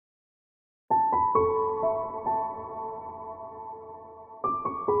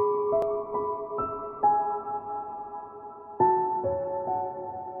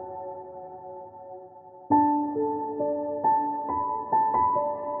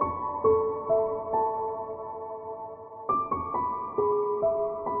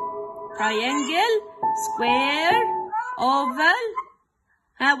Triangle, square, oval.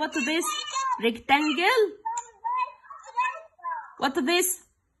 What is this? Rectangle. What is this?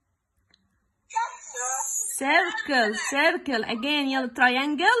 Circle, circle. Again, يلا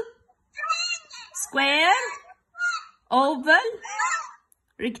triangle, square, oval,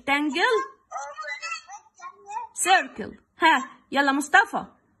 rectangle, circle. يلا مصطفى.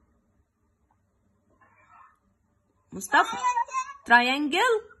 مصطفى.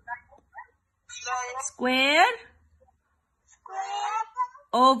 Triangle, square,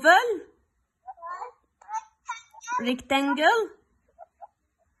 oval, rectangle,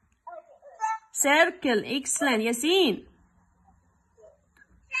 circle. Excellent. ياسين.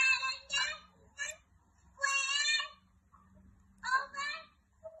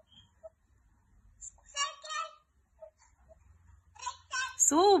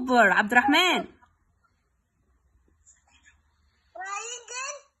 سوبر. عبد الرحمن.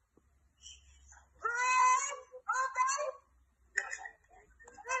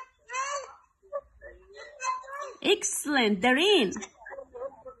 Excellent. Dareen.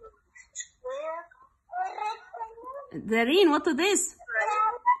 Dareen, what is this?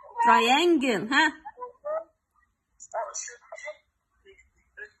 Triangle.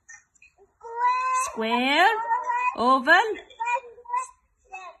 Square, oval.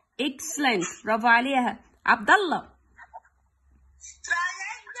 Excellent. برافو عليها. عبد الله.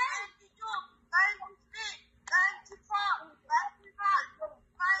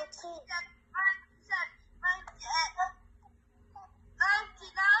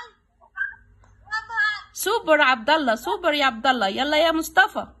 سوبر عبد الله. سوبر يا عبد الله. يلا يا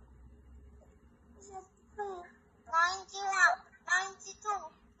مصطفى. 91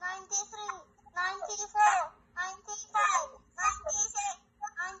 92 93 94 95 96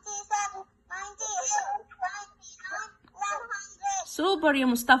 97 98 99 100. سوبر يا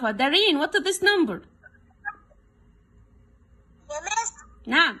مصطفى. دارين, what is this number?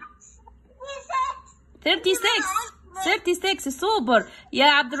 نعم. 36. 36. سوبر يا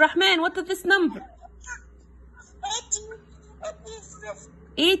عبد الرحمن. what is this number?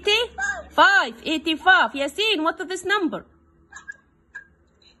 85. 85. ياسين, what is this number?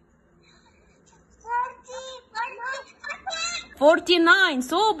 49.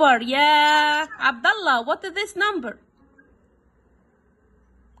 سوبر يا عبد الله. what is this number?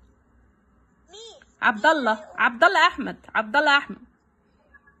 عبد الله. عبد الله احمد. عبد الله احمد.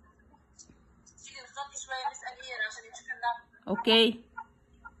 اوكي.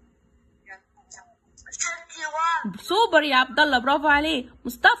 سوبر يا عبد الله. برافو عليه.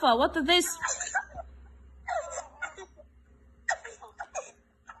 مصطفى, what is this?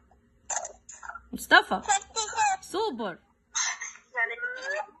 مصطفى. سوبر.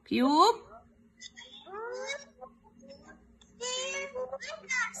 كيوب.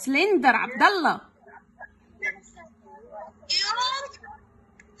 سلندر. عبد الله.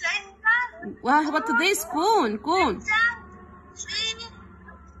 what is this? كون. كون.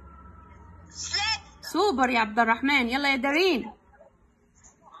 سوبر يا عبد الرحمن. يلا يا دارين.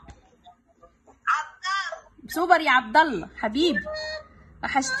 سوبر يا عبد الله حبيبي.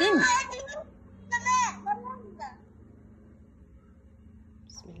 وحشتني.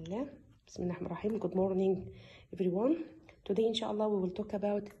 بسم الله الرحمن الرحيم. Good morning everyone. Today inshallah we will talk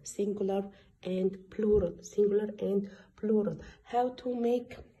about singular and plural. Singular and plural. How to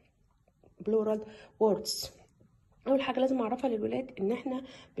make plural words. اول حاجه لازم اعرفها للولاد ان احنا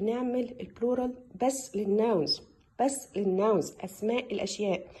بنعمل البلورال بس للناونز. بس للناونز، اسماء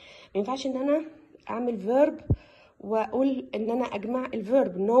الاشياء. ما ينفعش ان انا اعمل فيرب واقول ان انا اجمع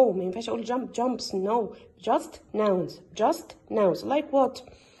الفيرب. نو. ما ينفعش اقول jump jumps. نو. just nouns. just nouns. like what?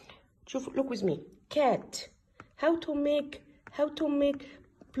 شوف look with me. cat. how to make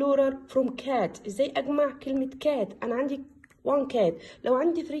plural from cat. ازاي اجمع كلمه cat؟ انا عندي one cat. لو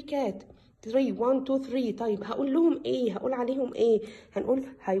عندي 3 cat 3 1 2 3. طيب هقول لهم ايه؟ هقول عليهم ايه؟ هنقول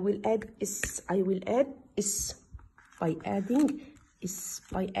I will add is. I will add is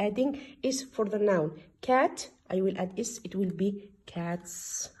by adding is for the noun. Cat, I will add is. It will be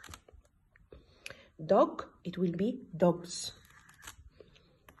cats. Dog, it will be dogs.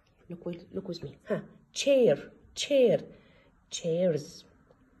 Look with me. Chair, chairs.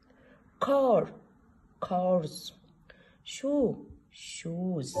 Car, cars. Shoe,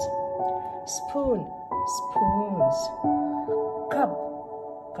 shoes. Spoon, spoons. Cup,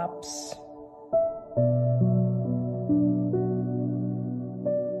 cups.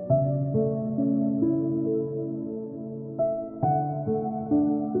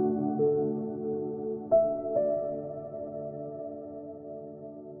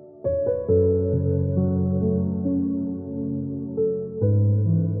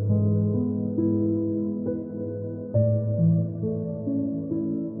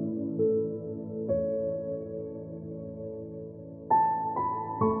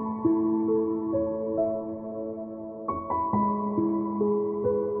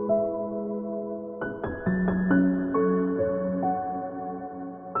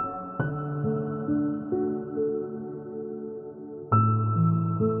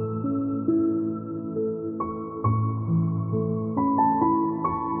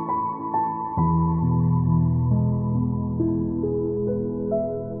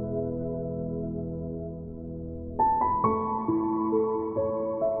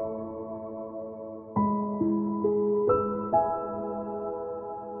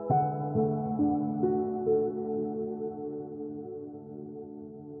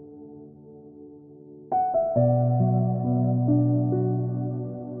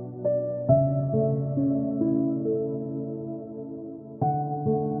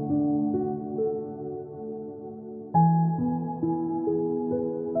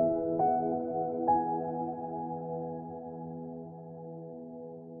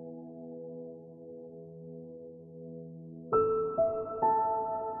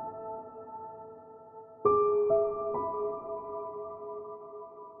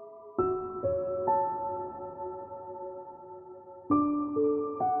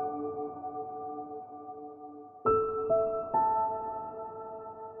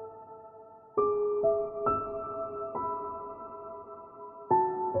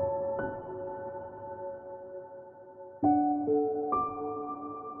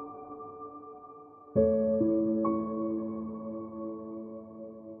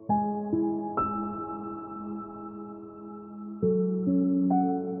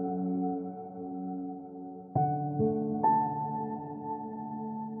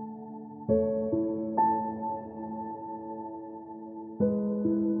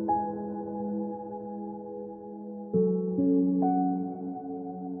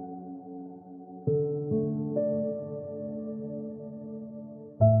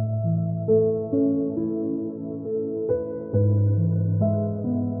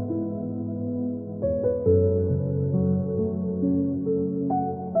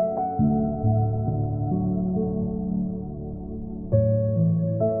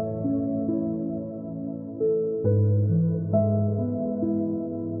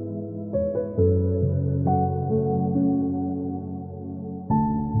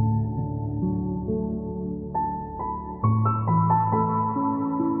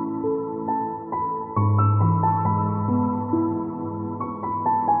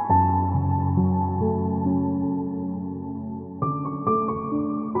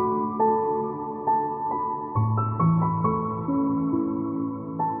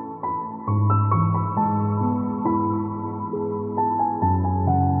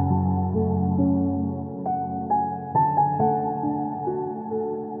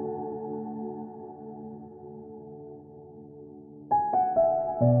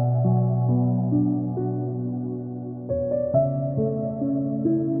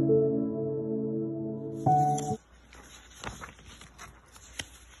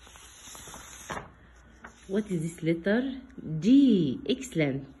 What is this letter? D.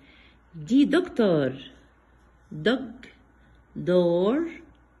 Excellent. D. Doctor. Dog. Door.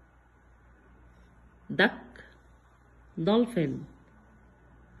 Duck. Dolphin.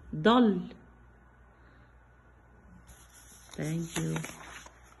 Doll. Thank you.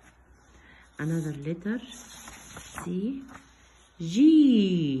 Another letter. C.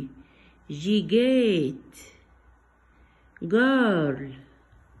 G. G. Gate. Girl.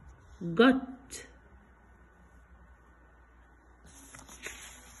 Got.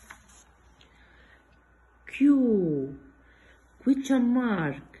 Q. Question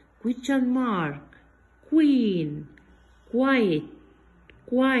mark. Question mark. Queen. Quiet.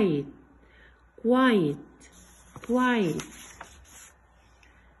 Quiet. Quiet. Quiet.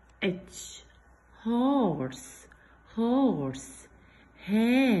 H. Horse. Horse.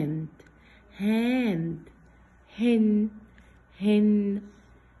 Hand. Hand. Hen. Hen.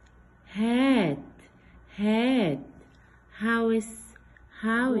 Hat. Hat. House.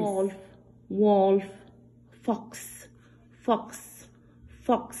 House. Wolf. Wolf. Fox. Fox.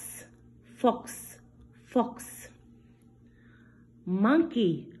 Fox. Fox. Fox.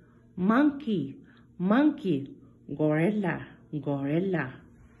 Monkey. Monkey. Monkey. Gorilla. Gorilla.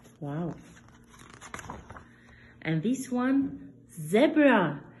 Wow. And this one,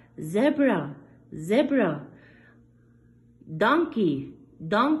 zebra. Zebra. Zebra. Donkey.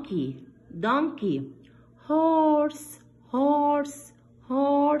 Donkey. Donkey. Horse. Horse.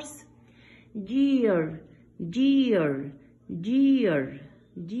 Horse. dear, dear, dear,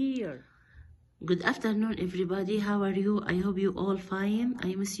 dear. Good afternoon, everybody. How are you? I hope you all fine.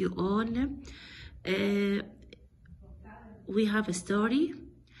 I miss you all. We have a story,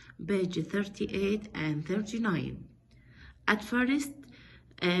 page 38 and 39. At first,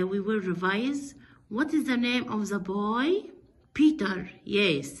 we will revise. What is the name of the boy? Peter.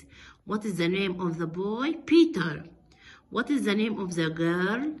 Yes. What is the name of the boy? Peter. What is the name of the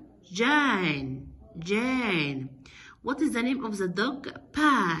girl? Jane. Jane. What is the name of the dog?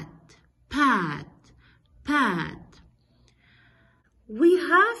 Pat. Pat. Pat. We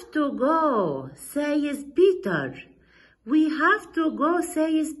have to go, says Peter. We have to go,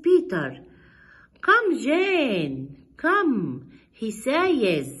 says Peter. Come, Jane. Come, he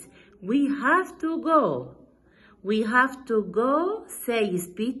says. We have to go. We have to go, says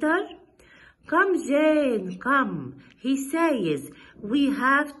Peter. Come, Jane, come, he says. We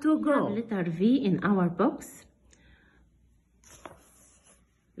have to go. Letter V in our box.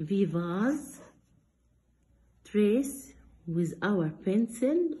 We was trace with our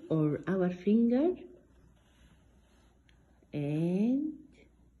pencil or our finger and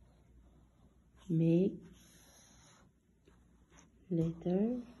make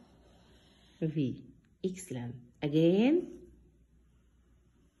letter V. Excellent. Again,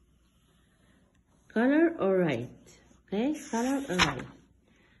 color or right. Okay, color or right.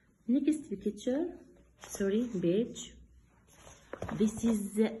 Next picture, sorry, page. This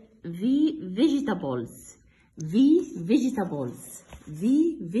is V vegetables. V vegetables.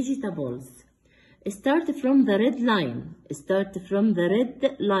 V vegetables. Start from the red line. Start from the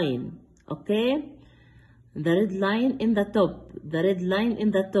red line. Okay? The red line in the top. The red line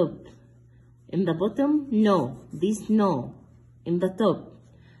in the top. In the bottom, no. This no. In the top.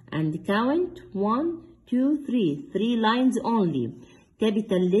 And count 1, 2, 3. 3 lines only.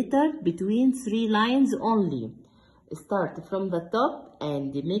 Capital letter between 3 lines only. Start from the top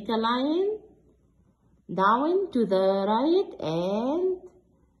and make a line down to the right and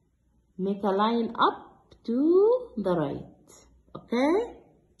make a line up to the right. Okay?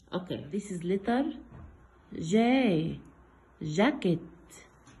 Okay, this is letter J. Jacket,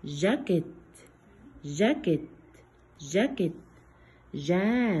 jacket, jacket, jacket.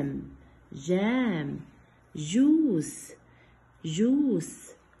 Jam, jam. Juice,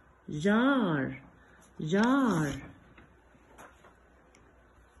 juice. Jar, jar.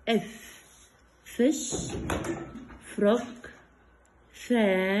 F. Fish, frog,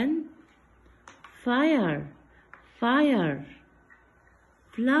 fan, fire, fire.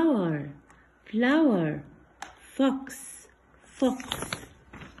 Flower, flower. Fox, fox.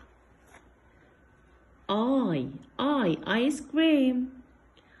 Ice cream.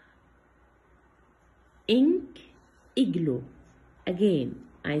 Ink, igloo. Again,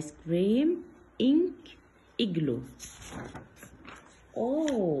 ice cream, ink, igloo.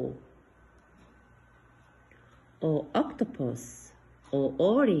 O, octopus. O,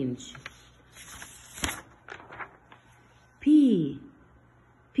 orange. P,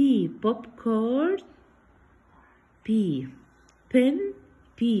 popcorn. P, pen.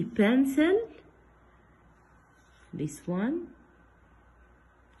 P, pencil. This one.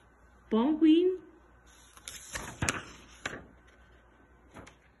 Penguin.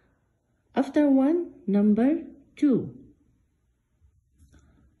 After one, number 2.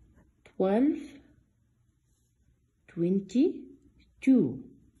 12, 22.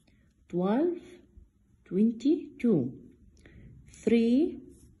 12, 22. 3,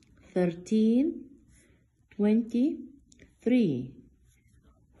 13, 23.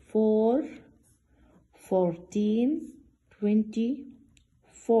 4, 14,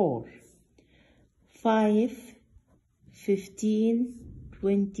 24. 5, 15,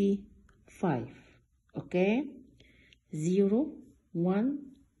 25. Okay? 0, 1,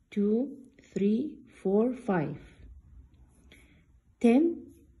 2, 3, 4, 5. 10,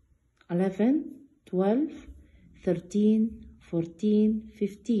 11, 12, 13, 14,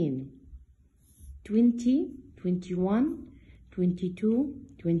 15. 20, 21, 22,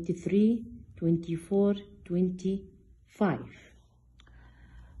 23, 24, 25.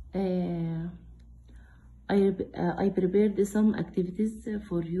 I prepared some activities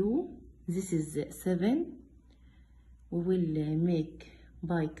for you. This is 7. We will make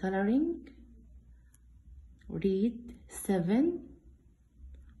by coloring. Read 7.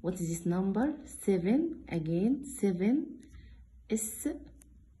 What is this number? 7. Again, 7. S-E-V-E-N.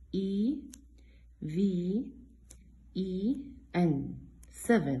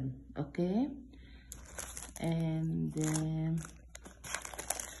 7. Okay. And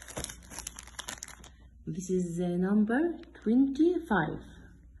this is number 25.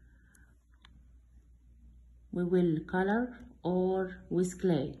 we will color or with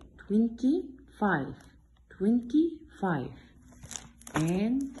clay. 25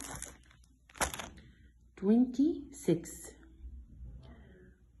 and 26.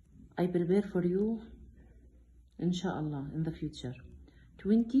 I prepare for you inshallah in the future.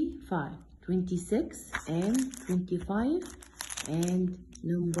 25, 26 and 25 and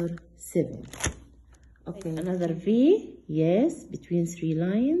number 7. Okay, another V. Yes, between 3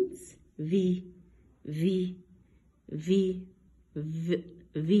 lines. V, V, V, V,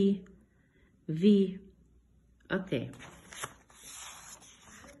 V, V. Okay.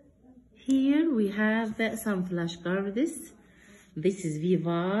 Here we have some flashcards. This is V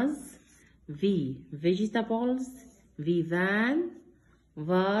vase, V vegetables, V van,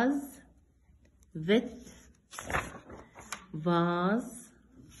 vase, vet, vase,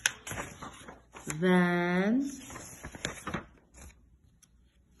 van,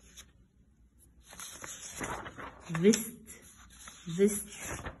 vest,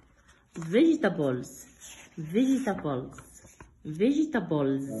 vegetables,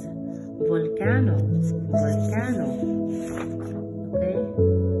 volcano, okay,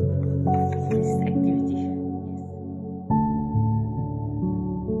 this is activity. Yes.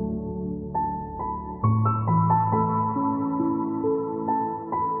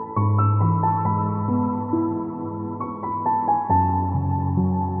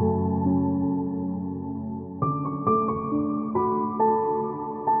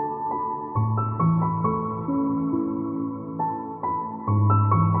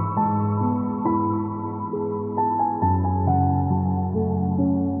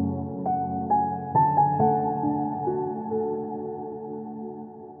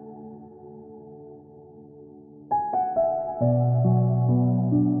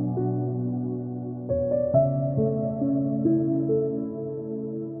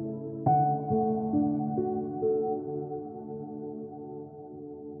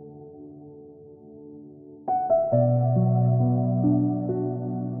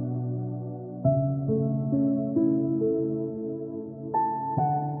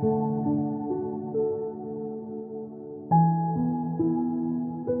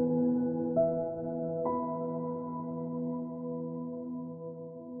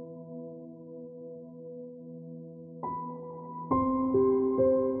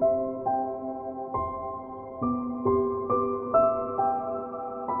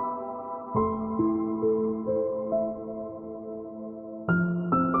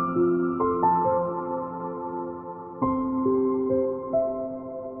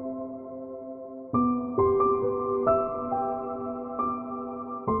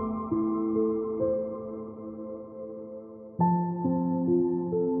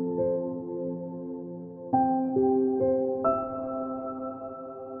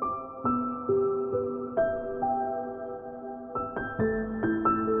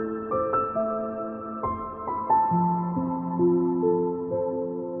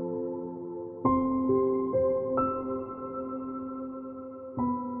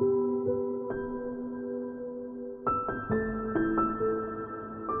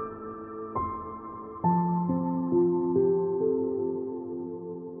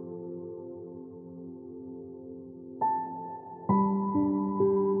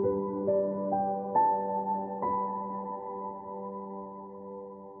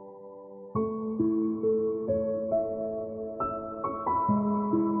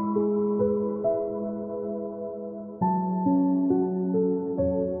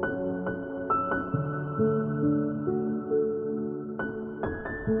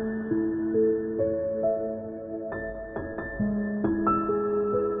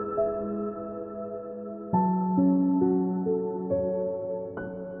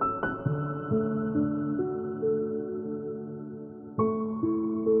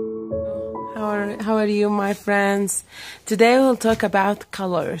 How are you, my friends? Today we'll talk about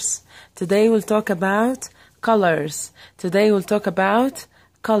colors. Today we'll talk about colors.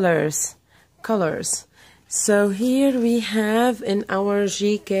 So here we have in our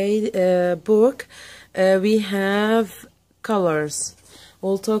GK book, we have colors.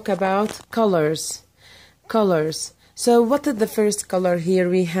 We'll talk about colors. So what is the first color here?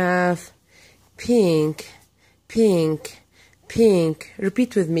 We have pink.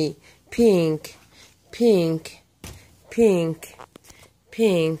 Repeat with me. Pink.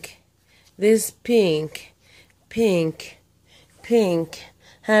 This pink.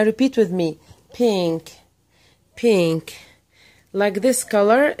 Repeat with me. Pink. Like this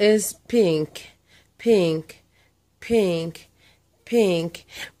color is pink.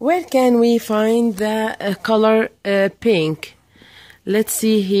 Where can we find the color pink? Let's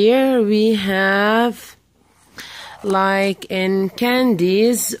see here. We have like in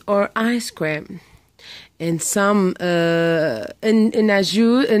candies or ice cream. In some in a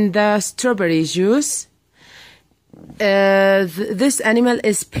juice, in the strawberry juice. This animal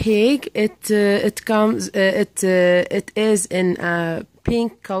is pig. It is in a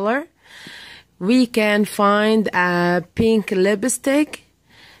pink color. We can find a pink lipstick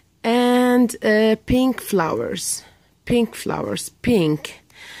and pink flowers. Pink flowers. Pink.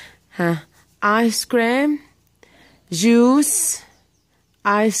 Ice cream. Juice.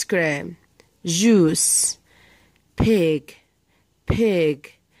 Ice cream. Juice. Pig.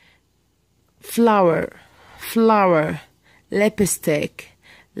 Pig. Flower. Flower, lipstick,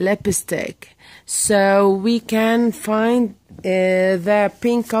 lipstick. So we can find the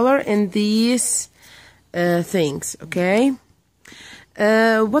pink color in these things, okay?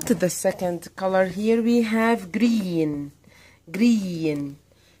 What is the second color? Here we have green, green,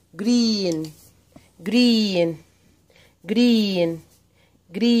 green, green, green,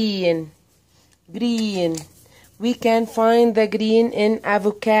 green, green. We can find the green in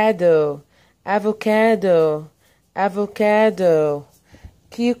avocado. Avocado, avocado,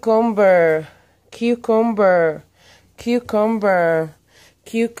 cucumber, cucumber, cucumber,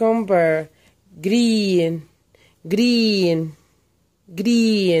 cucumber, green, green,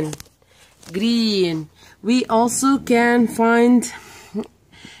 green, green. We also can find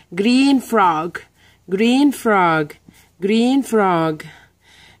green frog, green frog, green frog,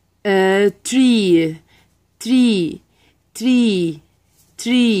 tree, tree, tree,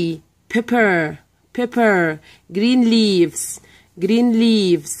 tree. Pepper, pepper, green leaves, green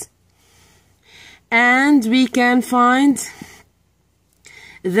leaves. And we can find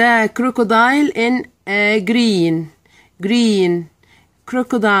the crocodile in green, green,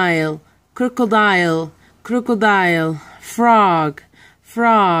 crocodile, crocodile, crocodile, frog,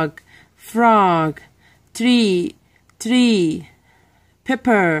 frog, frog, tree, tree,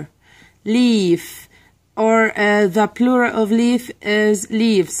 pepper, leaf, or the plural of leaf is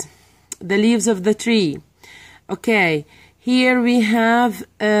leaves. The leaves of the tree. Okay, here we have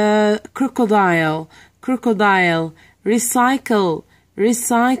crocodile, crocodile, recycle,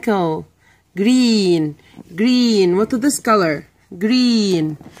 recycle, green, green. What is this color?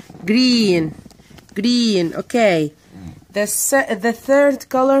 Green, green, green. Okay, the third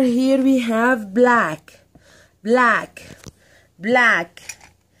color here we have black, black, black,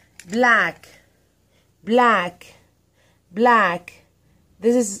 black, black, black.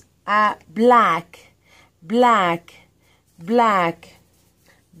 This is black, black, black,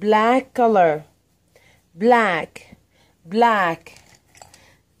 black color, black, black,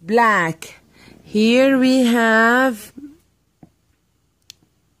 black. Here we have,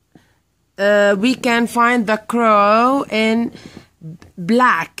 we can find the crow in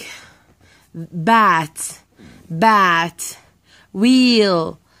black, bat, bat,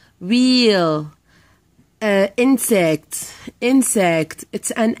 wheel, wheel. Insect, insect.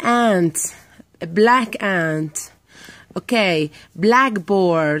 It's an ant, a black ant. Okay,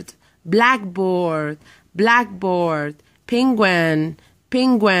 blackboard, blackboard, blackboard. Penguin,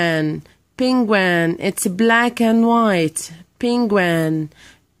 penguin, penguin. It's black and white. Penguin,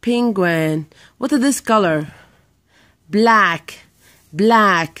 penguin. What is this color? Black,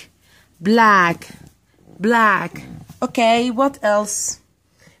 black, black, black. Okay, what else?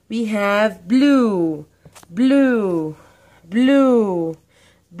 We have blue. Blue, blue,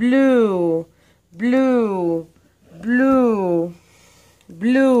 blue, blue, blue,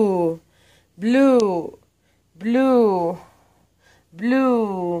 blue, blue, blue,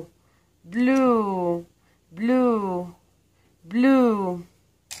 blue, blue, blue, blue,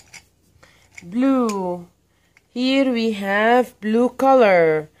 blue. Here we have blue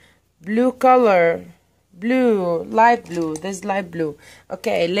color, blue color, blue, light blue. This is light blue.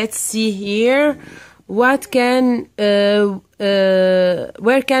 Okay, let's see here. What can, where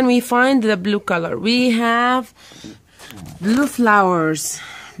can we find the blue color? We have blue flowers,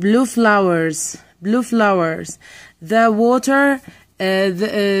 blue flowers, blue flowers. The water,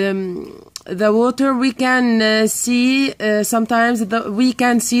 the water we can see, sometimes we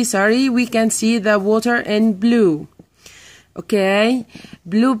can see the water in blue. Okay,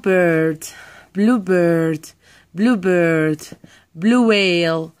 bluebird, bluebird, bluebird, blue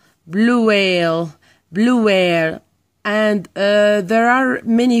whale, blue whale, blue whale. And there are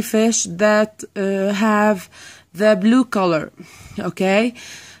many fish that have the blue color. Okay,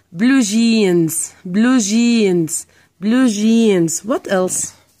 blue jeans, blue jeans, blue jeans. What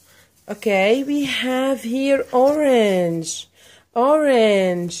else? Okay, we have here orange,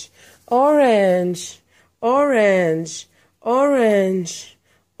 orange, orange, orange, orange,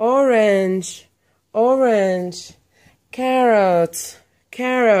 orange, orange. carrot,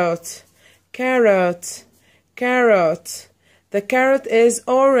 carrot, carrot, carrot. The carrot is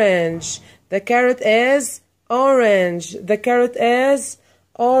orange. The carrot is orange. The carrot is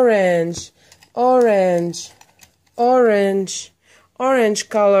orange, orange, orange, orange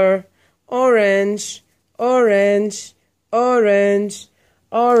color, orange, orange, orange,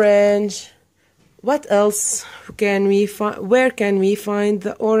 orange. What else can we find? Where can we find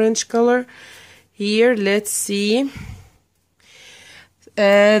the orange color? Here, let's see.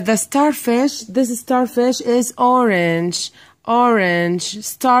 The starfish. This starfish is orange, orange.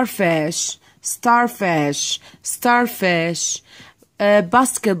 Starfish, starfish, starfish.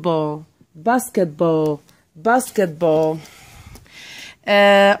 Basketball, basketball, basketball.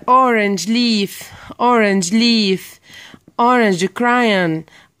 Orange leaf, orange leaf. Orange crayon,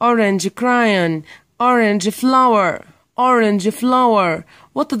 orange crayon. Orange flower, orange flower.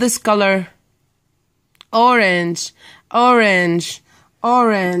 What is this color? Orange, orange,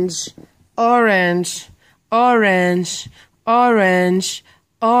 orange, orange, orange, orange,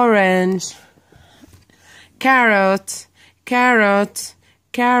 orange. Carrot, carrot,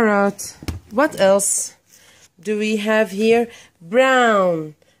 carrot. What else do we have here?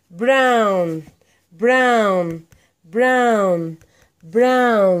 Brown, brown, brown, brown,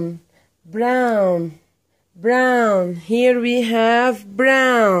 brown, brown, brown. Here we have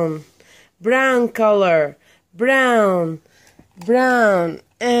brown, brown color, brown, brown.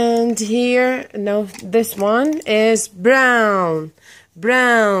 And here, no, this one is brown,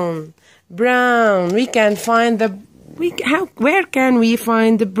 brown, brown. We can find the, where can we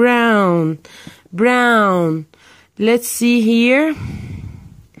find the brown, brown? Let's see here.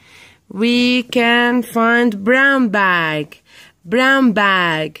 We can find brown bag, brown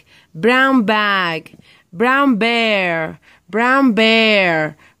bag, brown bag, brown bear, brown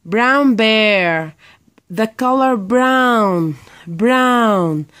bear, brown bear. The color brown,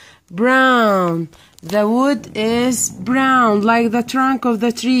 brown, brown. The wood is brown, like the trunk of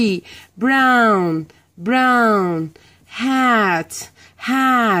the tree. Brown, brown. Hat,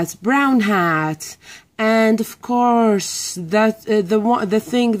 hat, brown hat. And of course, that the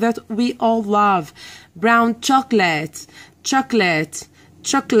thing that we all love, brown chocolate, chocolate,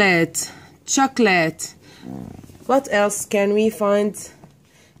 chocolate, chocolate. What else can we find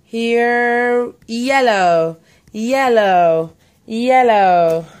here? Yellow, yellow,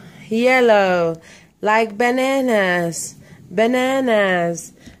 yellow, yellow, like bananas,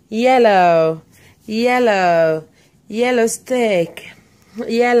 bananas. Yellow, yellow, yellow stick,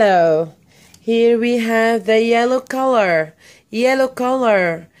 yellow. Here we have the yellow color, yellow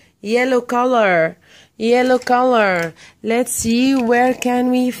color, yellow color, yellow color. Let's see, where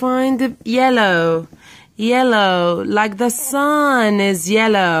can we find the yellow? Yellow, like the sun is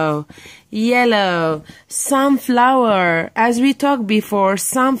yellow, yellow. Sunflower, as we talked before,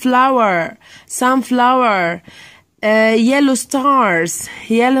 sunflower, sunflower. Yellow stars,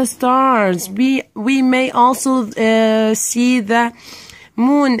 yellow stars. We may also see the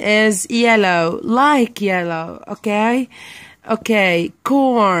moon is yellow, like yellow, okay? Okay,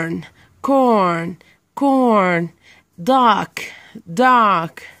 corn, corn, corn. Duck,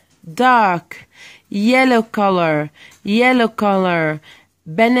 duck, duck. Yellow color, yellow color.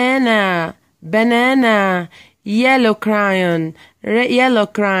 Banana, banana. Yellow crayon, yellow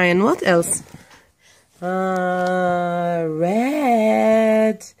crayon. What else? Red.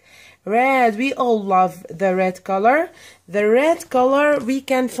 Red. We all love the red color. The red color, we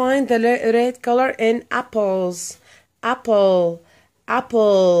can find the red color in apples. Apple,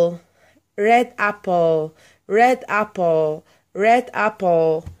 apple, red apple, red apple, red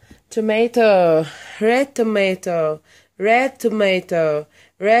apple. Tomato, red tomato, red tomato,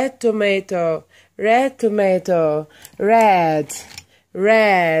 red tomato, red tomato, red,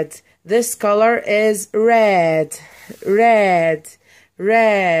 red. This color is red, red,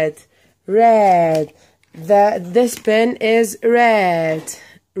 red, red. This pen is red,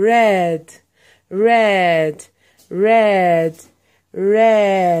 red, red, red,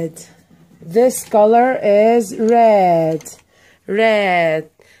 red. This color is red, red,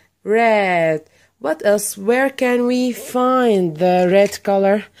 red. What else? Where can we find the red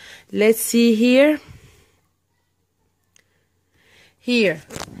color? Let's see here. Here.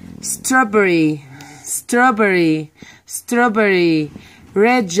 Strawberry, strawberry, strawberry.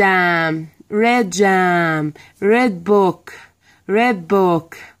 Red jam, red jam. Red book, red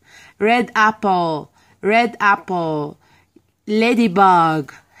book. Red apple, red apple.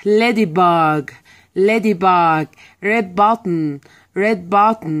 Ladybug, ladybug, ladybug. Red button, red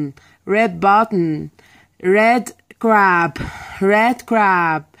button, red button. Red crab, red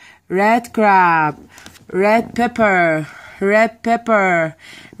crab, red crab. red pepper, red pepper,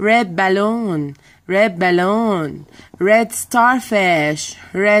 red balloon, red balloon, red starfish,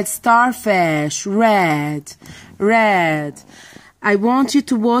 red starfish, red, red. I want you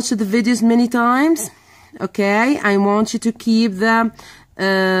to watch the videos many times, okay? I want you to keep the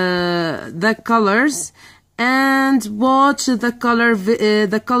colors and watch the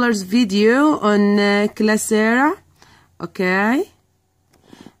colors video on Classera, okay?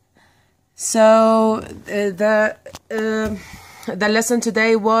 So the lesson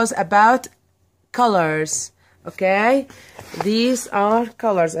today was about colors, okay? These are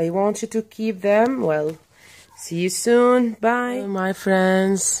colors. I want you to keep them well. See you soon. Bye. Hello, my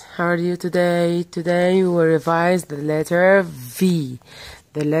friends. How are you today? Today we will revise the letter V.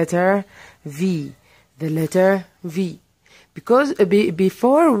 The letter V. The letter V. Because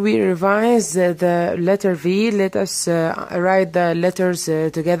before we revise the letter V, let us write the letters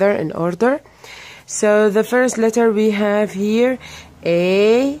together in order. So the first letter we have here,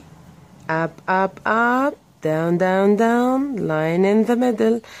 A, up, up, up, down, down, down, line in the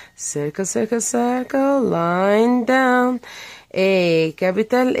middle, circle, circle, circle, line down. A,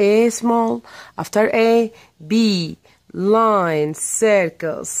 capital A, small. After A, B, line,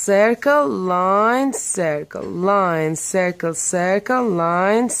 circle, circle, line, circle, line, circle, circle,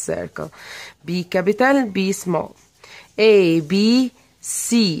 line, circle. B, capital, B, small. A, B,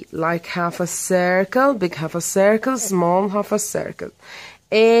 C, like half a circle, big half a circle, small half a circle.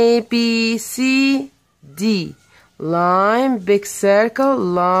 A, B, C, D, line, big circle,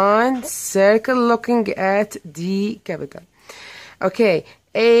 line, circle, looking at D, capital. Okay,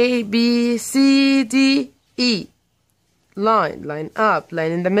 A, B, C, D, E, line, line up,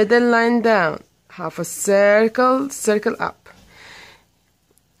 line in the middle, line down, half a circle, circle up.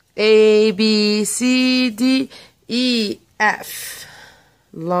 A, B, C, D, E, F,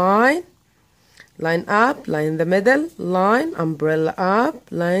 line, line up, line in the middle, line, umbrella up,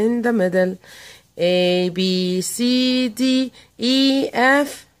 line in the middle. A, B, C, D, E,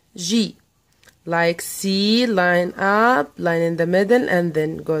 F, G, like C, line up, line in the middle, and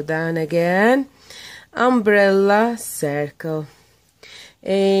then go down again. Umbrella, circle.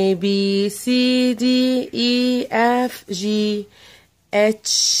 A, B, C, D, E, F, G,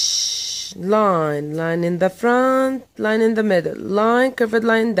 H, line, line in the front, line in the middle, line, curved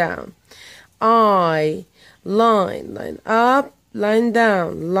line down. I, line, line up, line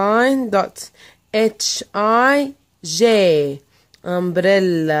down, line, dot. H, I, J,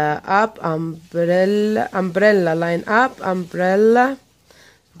 umbrella, up, umbrella, umbrella, line up, umbrella,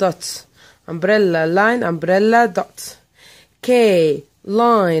 dot. Umbrella, line, umbrella, dot. K,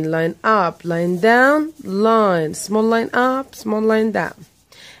 line, line up, line down, line, small line up, small line down.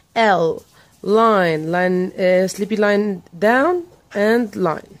 L, line, line, sleepy line down, and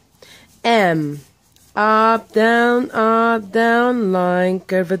line. M, up, down, line,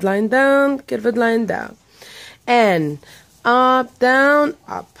 curved line down, curved line down. N, up, down,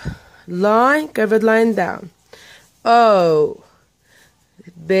 up, line, curved line down. O,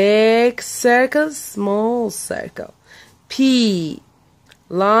 big circle, small circle. P,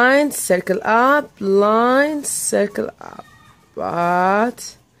 line, circle up, line, circle up.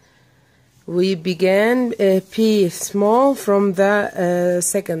 But we began P small from the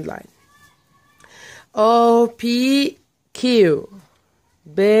second line. O, P, Q,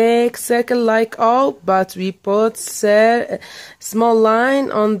 big circle like O, but we put small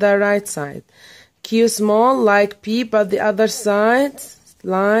line on the right side. Q small like P, but the other side,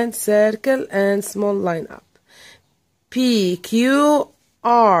 line, circle, and small line up. P, Q,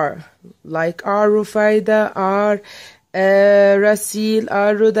 R, like R, Rufaida, R, Rasil,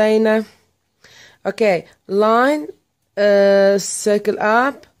 R, Rudaina. Okay, line, circle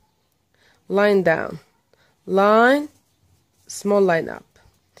up, line down, line, small line up.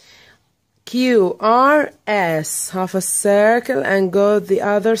 Q, R, S, half a circle, and go the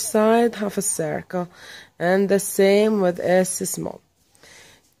other side, half a circle, and the same with S small.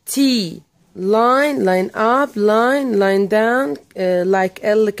 T, line, line up, line down, like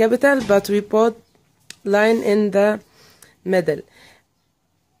L capital, but we put line in the middle.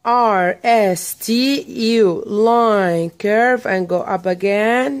 R, S, T, U, line, curve, and go up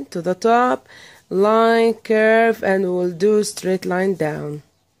again to the top, line, curve, and we'll do straight line down.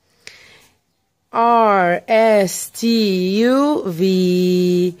 R, S, T, U,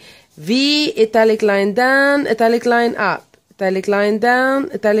 V, V, italic line down, italic line up, italic line down,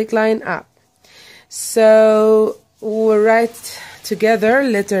 italic line up. So we'll write together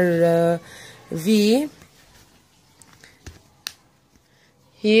letter V.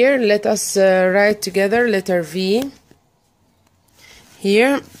 Here, let us write together letter V.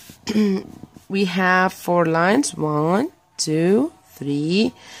 Here, we have 4 lines. 1, 2,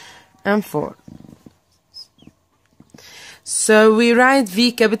 3, and 4. So we write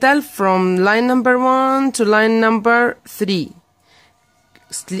V capital from line number 1 to line number 3.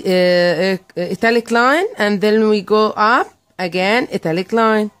 Italic line, and then we go up again, italic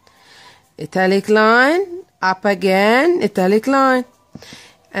line. Italic line, up again, italic line.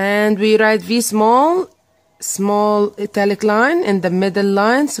 And we write V small italic line in the middle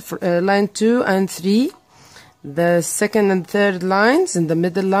lines, line 2 and 3. The second and third lines in the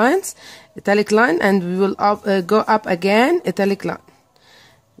middle lines, italic line, and we will go up again, italic line.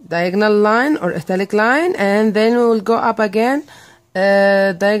 Diagonal line or italic line, and then we will go up again,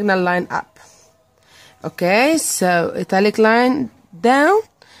 diagonal line up. Okay, so italic line down,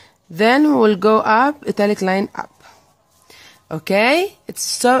 then we will go up, italic line up. Okay, it's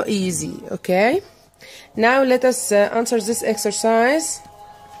so easy. Okay, now let us answer this exercise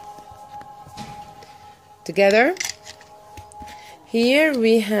together. Here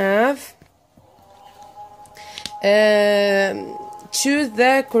we have choose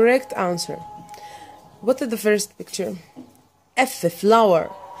the correct answer. What is the first picture? F flower,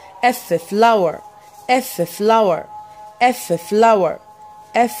 F flower, F flower, F flower,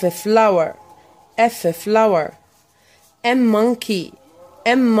 F flower, F flower. M monkey,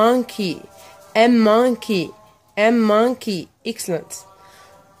 M monkey, M monkey, M monkey. Excellent.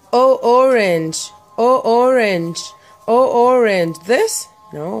 O orange, O orange, O orange. This?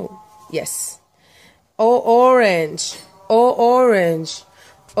 No. Yes. O orange, O orange,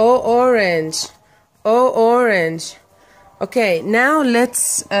 O orange, O orange. Okay, now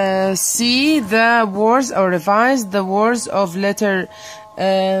let's see the words or revise the words of letter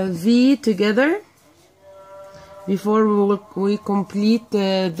V together before we complete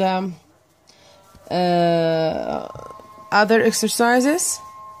the other exercises.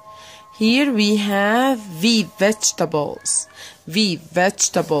 Here we have V vegetables, V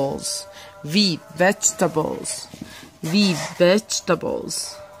vegetables, V vegetables, V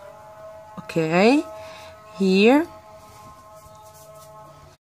vegetables. Okay, here.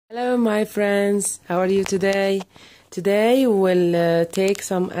 Hello my friends, how are you today? Today we'll take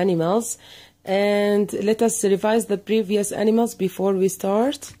some animals and let us revise the previous animals before we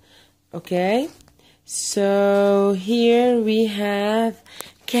start. Okay, so here we have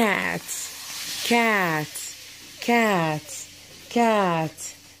cats, cat, cat,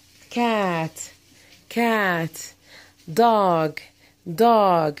 cat, cat, cat, dog,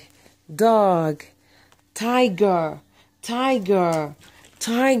 dog, dog, tiger, tiger,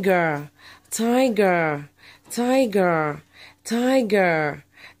 tiger, tiger, tiger, tiger,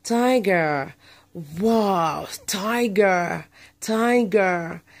 tiger. Wow, tiger,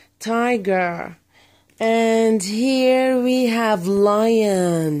 tiger, tiger. And here we have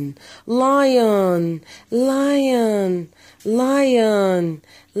lion, lion, lion, lion,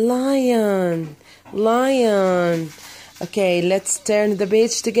 lion, lion. Okay, let's turn the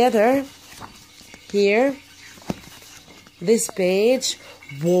page together. Here, this page,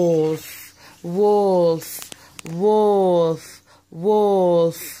 wolf, wolf, wolf,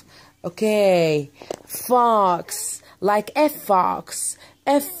 wolf. Okay, fox, like F fox,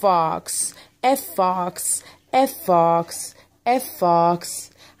 F fox, F fox, F fox, F fox.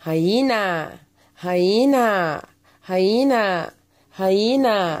 Hyena, hyena, hyena,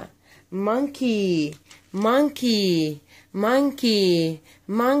 hyena. Monkey, monkey, monkey,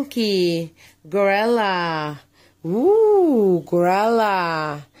 monkey. Gorilla, ooh,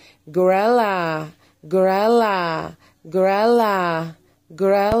 gorilla, gorilla, gorilla, gorilla,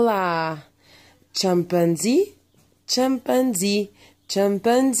 gorilla. Chimpanzee, chimpanzee,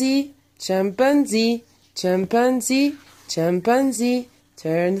 chimpanzee, chimpanzee, chimpanzee, chimpanzee.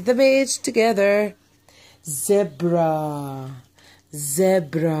 Turn the page together. Zebra,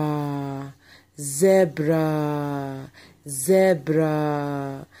 zebra, zebra,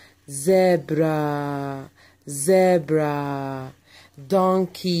 zebra, zebra, zebra.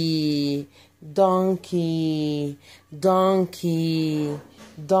 Donkey, donkey, donkey,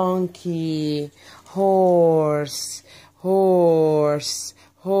 donkey. Horse, horse,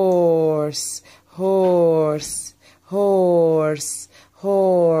 horse, horse, horse,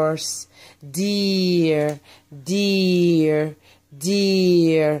 horse. Deer, deer,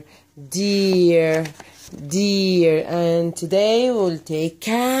 deer, deer, deer. And today we'll take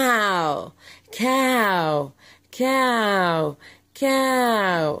cow, cow, cow,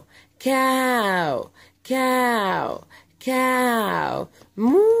 cow, cow, cow, cow.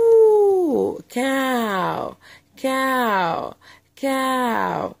 Moo, cow, cow,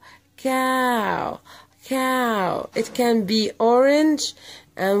 cow, cow, cow. It can be orange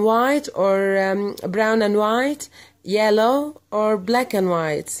and white, or brown and white, yellow, or black and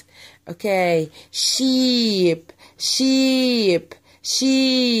white. Okay, sheep, sheep,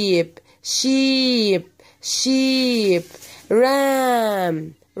 sheep, sheep, sheep,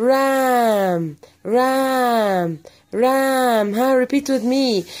 ram, ram, ram, ram. Repeat with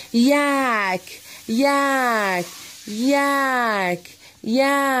me. Yak, yak, yak,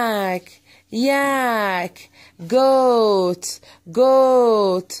 yak, yak. Goat,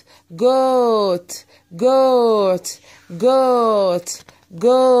 goat, goat, goat, goat,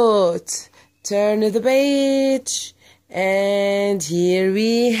 goat. Turn the page, and here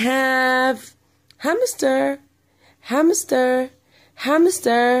we have hamster, hamster,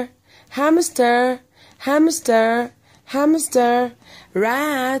 hamster, hamster, hamster, hamster.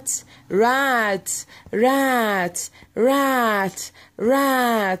 Rat, rat, rat, rat,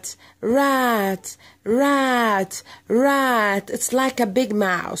 rat, rat, rat, rat. It's like a big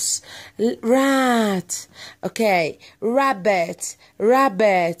mouse. Rat. Okay. Rabbit,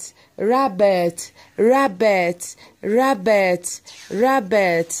 rabbit, rabbit, rabbit, rabbit,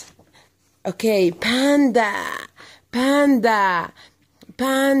 rabbit. Okay. Panda, panda,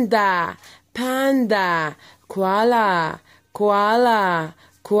 panda, panda. Koala, koala,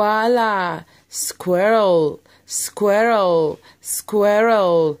 koala. Squirrel, squirrel,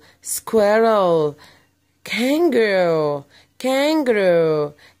 squirrel, squirrel. Kangaroo,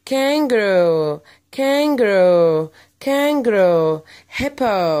 kangaroo, kangaroo, kangaroo, kangaroo.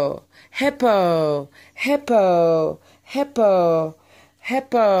 Hippo, hippo, hippo, hippo,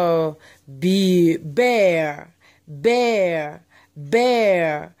 hippo. Bear, bear,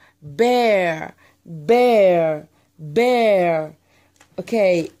 bear, bear, bear, bear.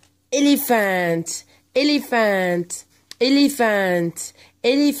 Okay. Elephant, elephant, elephant,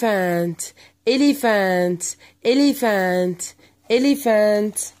 elephant, elephant, elephant,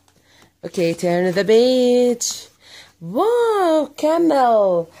 elephant. Okay, turn the page. Whoa,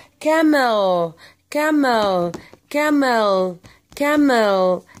 camel, camel, camel, camel,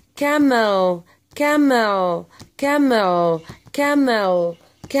 camel, camel, camel, camel, camel,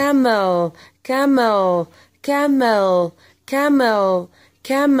 camel, camel, camel, camel,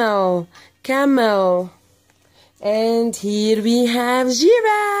 camel, camel. And here we have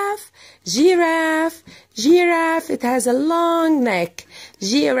giraffe, giraffe, giraffe. It has a long neck.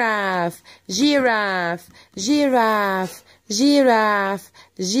 Giraffe, giraffe, giraffe, giraffe,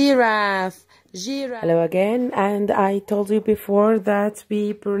 giraffe, giraffe. Hello again, and I told you before that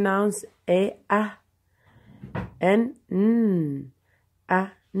we pronounce a, n, n,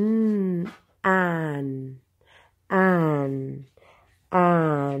 a, n, an, an,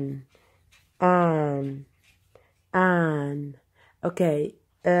 an, an. Okay,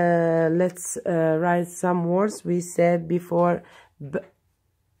 let's write some words we said before. B,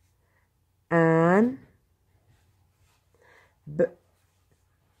 an, b,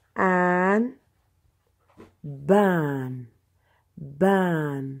 an, ban,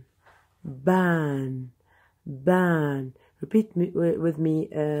 ban, ban, ban. Repeat with me,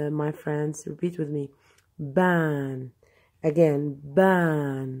 my friends. Repeat with me. Ban. Again.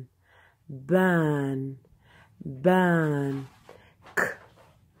 Ban, ban, ban. K,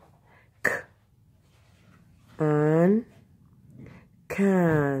 k. An,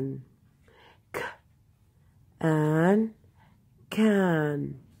 can. K, an,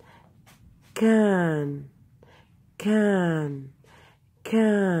 can. Can, can,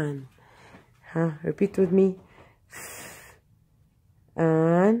 can. Repeat with me. F,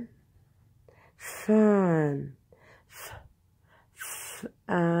 an, fan. F, f,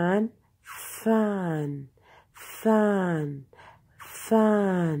 an, fan. Fan,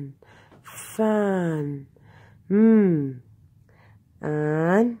 fan, fan.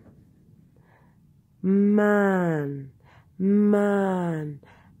 An, man, man,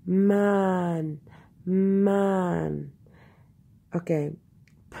 man, man. Okay.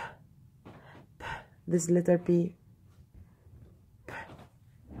 P, p. This letter P. P.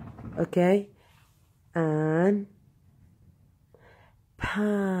 Okay. And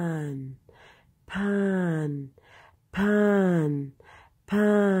pan, pan, pan,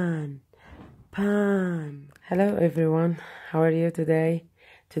 pan, pan. Hello everyone. How are you today?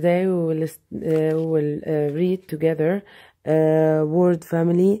 Today we will read together word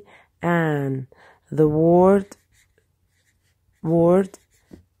family and the word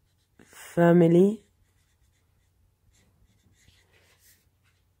family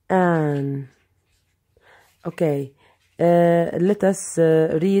and. Okay, let us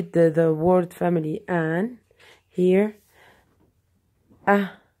read the word family and here.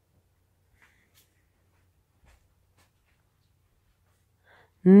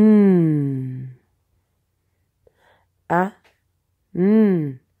 A, A,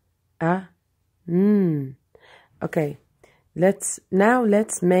 Okay, let's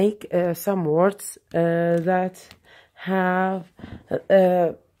make some words that have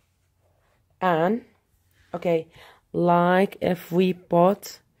an. Okay, like if we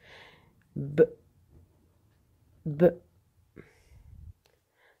put b,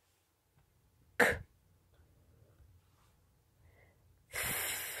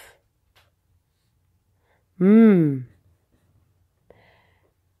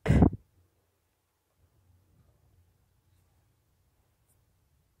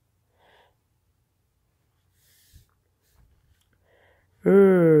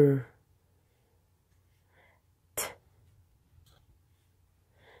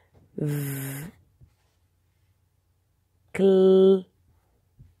 k, kl,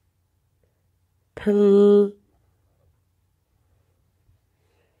 pl,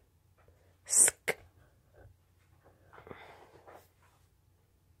 sk,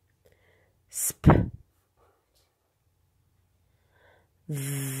 sp,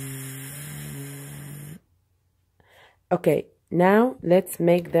 Okay, now let's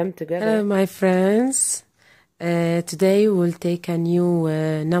make them together. Hello, my friends. Today we'll take a new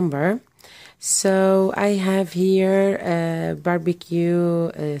number. So I have here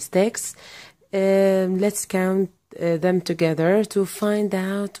barbecue sticks. Let's count them together to find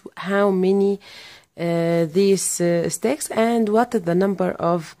out how many these sticks and what is the number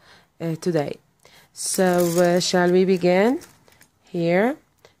of today. So shall we begin? Here,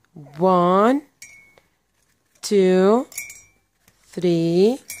 1, 2,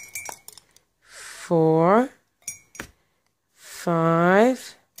 3, 4,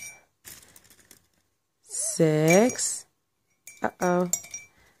 5, 6,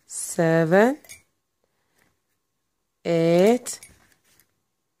 7, 8,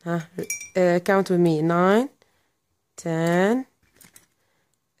 count with me, 9, 10,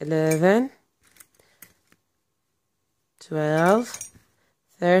 11, 12,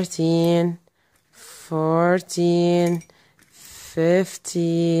 13, 14,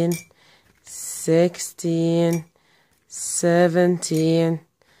 15, 16, 17,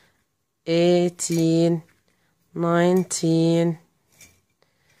 18, 19,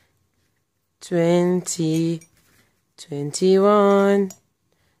 20, 21,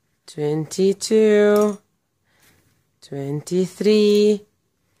 22, 23,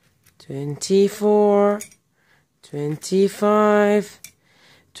 24, 25,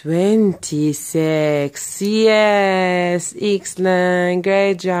 26. Yes, excellent,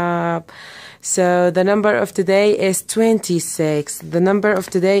 great job. So the number of today is 26. The number of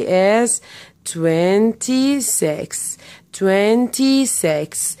today is 26.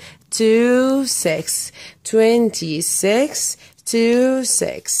 26. 26. 26.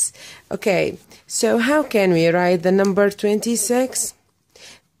 26. Okay, so how can we write the number 26?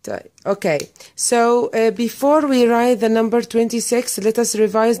 Okay, so before we write the number 26, let us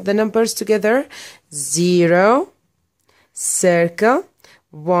revise the numbers together. 0, circle,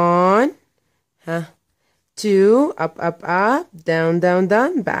 1, 2, up, up, up, down, down,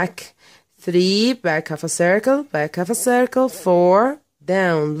 down, back. 3, back half a circle, back half a circle. 4,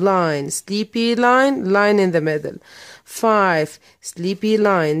 down, line, sleepy line, line in the middle. 5, sleepy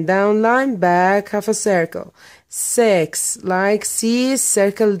line, down line, back half a circle. 6, like C,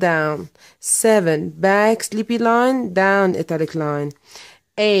 circle down. 7, back sleepy line, down italic line.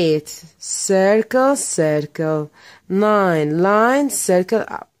 8, circle, circle. 9, line, circle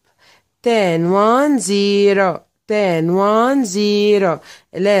up. 10, 1, 0. 10, 1, 0.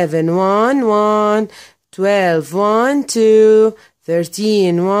 11, 1, 1. 12, 1, 2.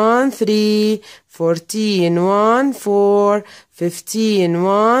 13, 1, 3. 14, 1, 4. 15,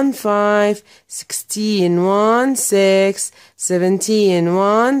 1, 5. 16, 1, 6. 17,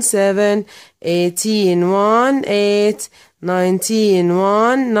 1, 7. 18, 1, 8. 19,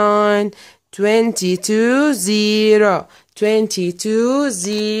 1, 9. 22, 0. 22,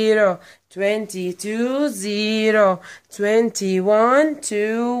 0. 22, 0. 21,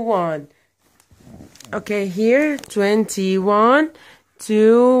 2, 1. Okay, here, 21,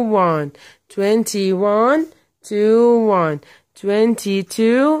 2, 1. 21, 2, 1.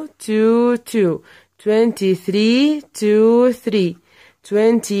 22, 2, 2. 23, 2, 3.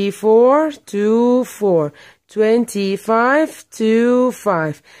 24, 2, 4. 25, 2,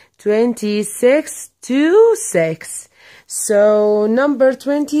 5. 26, 2, 6. So, number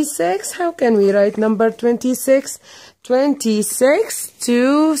 26, how can we write number 26? 26,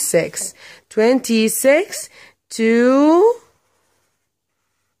 2, 6. 26, 2,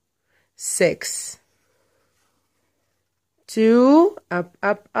 6. 2, up,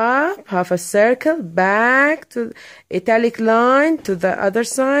 up, up, half a circle, back to italic line to the other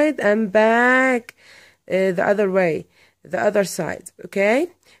side, and back the other way, the other side, okay?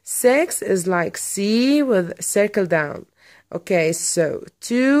 6 is like C with circle down. Okay, so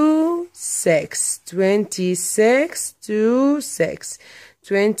 2, 6, 26, 2, 6,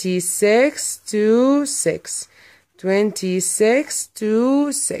 26, 2, 6, 26,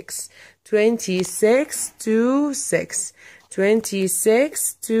 2, 6, 26, 2, 6,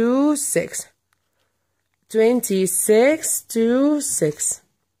 26, 2, 6, 26, 2, 6.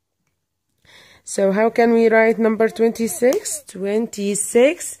 So how can we write number 26?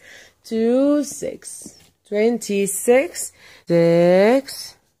 26, 2, 6, 26,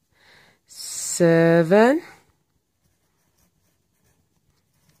 6, 7,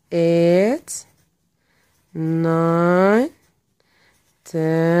 8, 9,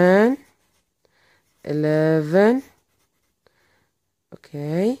 10, 11.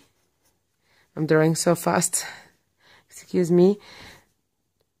 Okay, I'm drawing so fast. Excuse me.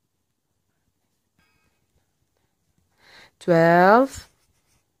 12,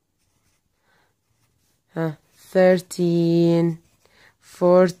 13,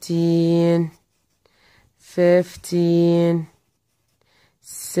 14, 15,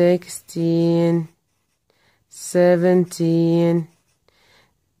 16, 17,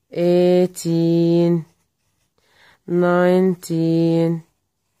 18, 19,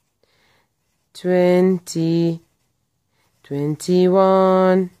 20,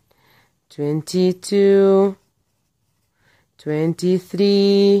 21, 22,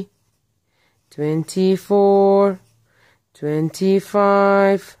 23, 24,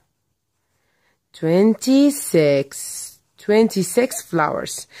 25, 26, 26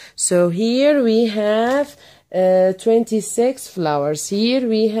 flowers. So here we have 26 flowers. Here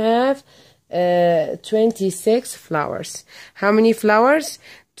we have 26 flowers. How many flowers?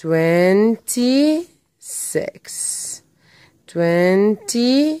 26.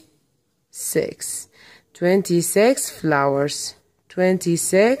 26. 26 flowers.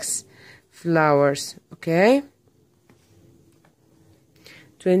 26 flowers. Okay?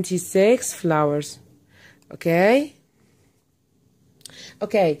 26 flowers. Okay?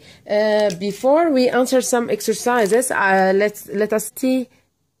 Okay, before we answer some exercises, let us see.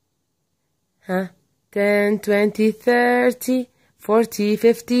 10, 20, 30, 40,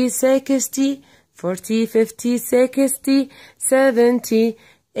 50, 60, 40, 50, 60, 70,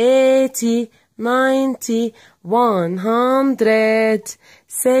 80, 90, 100,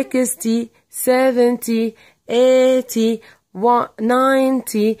 60, 70, 80,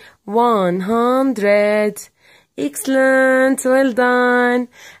 90, 100. Excellent, well done.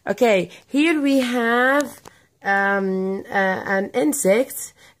 Okay, here we have an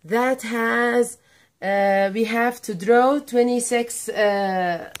insect that has, we have to draw 26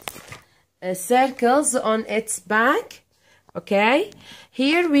 circles on its back. Okay,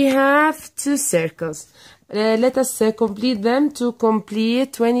 here we have 2 circles. Let us complete them to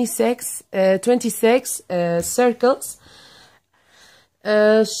complete 26 circles.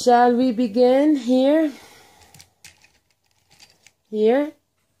 Shall we begin here? Here,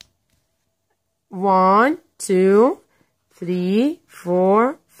 1, 2, 3,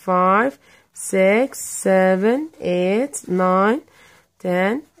 4, 5, 6, 7, 8, 9,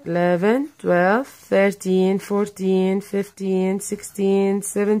 10, 11, 12, 13, 14, 15, 16,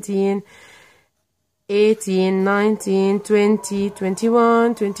 17, 18, 19, 20,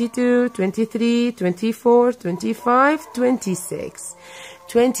 21, 22, 23, 24, 25, 26.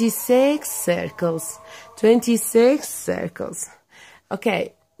 26 circles. 26 circles.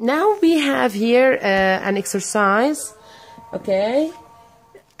 Okay, now we have here an exercise. Okay,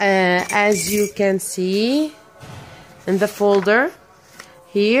 as you can see in the folder,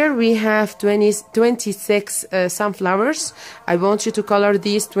 here we have 26 sunflowers. I want you to color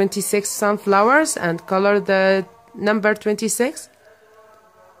these 26 sunflowers and color the number 26.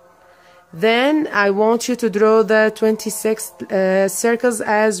 Then I want you to draw the 26 circles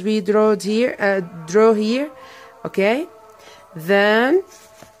as we draw here. Okay. Then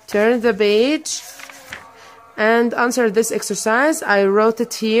turn the page and answer this exercise. I wrote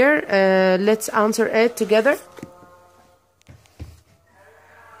it here. Let's answer it together.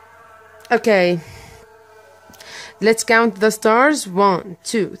 Okay. Let's count the stars. 1,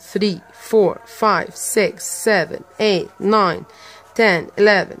 2, 3, 4, 5, 6, 7, 8, 9, 10,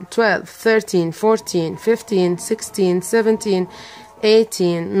 11, 12, 13, 14, 15, 16, 17,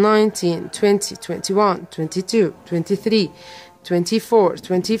 18, 19, 20, 21, 22, 23, 24,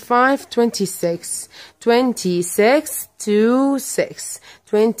 25, 26, 26 to 6,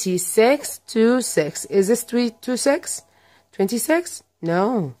 26 to 6. Is this 26? 26?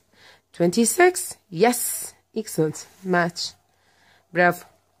 No. 26? Yes. Excellent. Match. Bravo.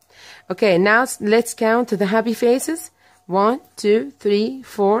 Okay, now let's count the happy faces. 1, 2, 3,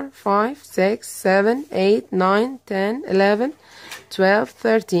 4, 5, 6, 7, 8, 9, 10, 11, 12,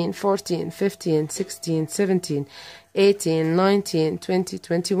 13, 14, 15, 16, 17, 18, 19, 20,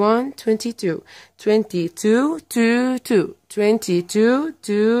 21, 22, 22, 2, 2, 22,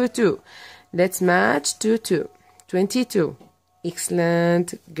 2, 2. Let's match 2, 2, 22.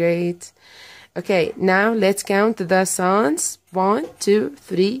 Excellent. Great. Okay, now let's count the sons. 1, 2,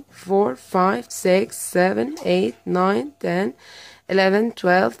 3, 4, 5, 6, 7, 8, 9, 10, 11,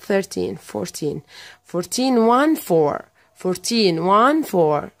 12, 13, 14. 14, 1, 4. 14, 1,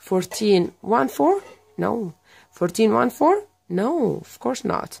 4. 14, 1, 4? No. 14, 1, 4? No, of course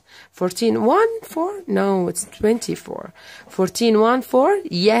not. 14, 1, 4? No, it's 24. 14, 1, 4?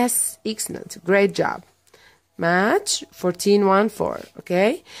 Yes, excellent. Great job. Match 14, 1, 4.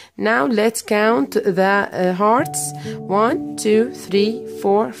 Okay, now let's count the hearts. 1, 2, 3,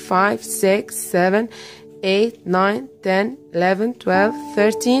 4, 5, 6, 7, 8, 9, 10, 11, 12,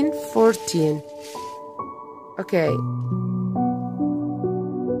 13, 14. Okay.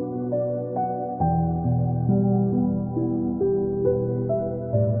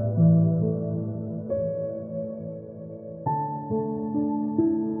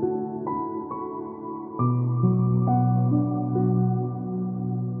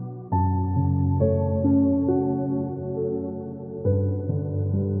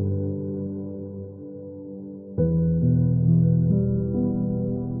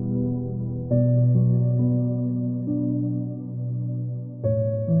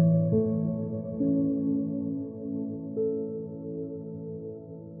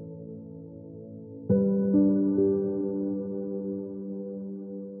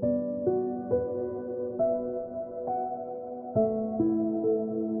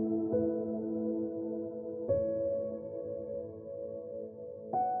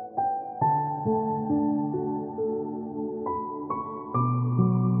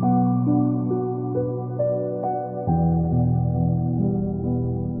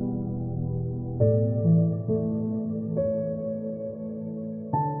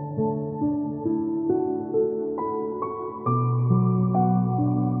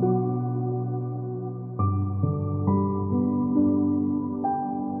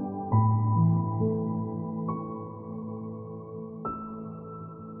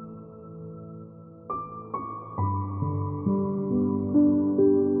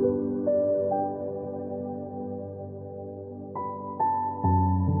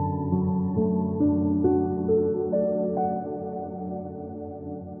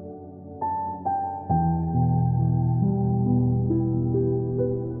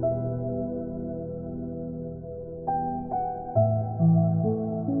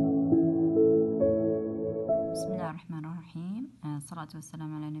 والصلاة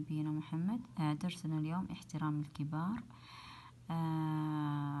والسلام على نبينا محمد. درسنا اليوم احترام الكبار،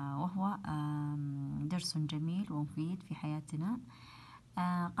 وهو درس جميل ومفيد في حياتنا.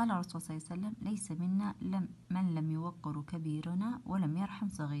 قال الرسول صلى الله عليه وسلم: ليس منا من لم يوقر كبيرنا ولم يرحم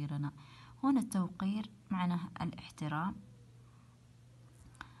صغيرنا. هنا التوقير معناه الاحترام.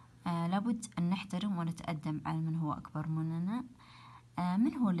 لابد أن نحترم ونتأدب على من هو أكبر مننا.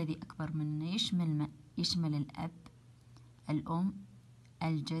 من هو الذي أكبر مننا؟ يشمل الأب، الأم،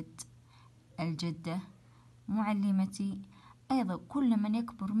 الجد، الجدة، معلمتي. أيضا كل من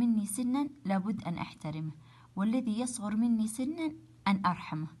يكبر مني سنا لابد أن أحترمه، والذي يصغر مني سنا أن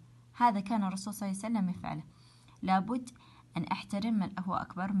أرحمه. هذا كان الرسول صلى الله عليه وسلم يفعله. لابد أن أحترم من هو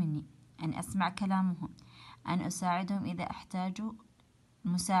أكبر مني، أن أسمع كلامهم، أن أساعدهم إذا احتاجوا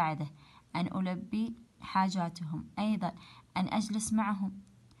مساعدة، أن ألبي حاجاتهم، أيضا أن أجلس معهم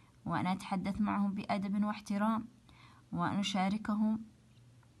وأن أتحدث معهم بأدب واحترام، وأن أشاركهم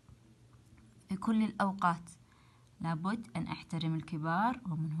في كل الأوقات. لابد أن أحترم الكبار،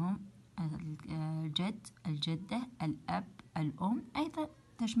 ومنهم الجد، الجدة، الأب، الأم، أيضا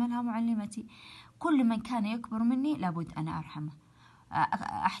تشملها معلمتي. كل من كان يكبر مني لابد أن أرحمه،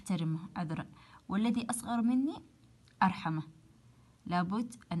 أحترمه، والذي أصغر مني أرحمه.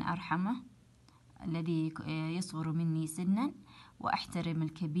 لابد أن أرحمه الذي يصغر مني سنا، وأحترم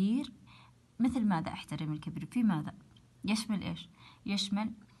الكبير. مثل ماذا أحترم الكبير؟ في ماذا؟ يشمل إيش؟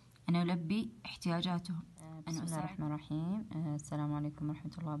 يشمل أن ألبي احتياجاتهم. بسم الله الرحمن الرحيم. السلام عليكم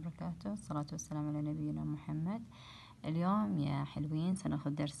ورحمة الله وبركاته. الصلاة والسلام على نبينا محمد. اليوم يا حلوين سنأخذ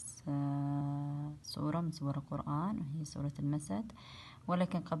درس سورة من سور القرآن، وهي سورة المسد.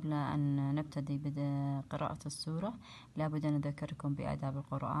 ولكن قبل أن نبتدي بقراءة السورة لابد أن أذكركم بآداب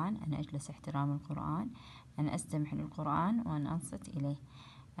القرآن، أن أجلس احترام القرآن، أن أستمع للقرآن وأن أنصت إليه.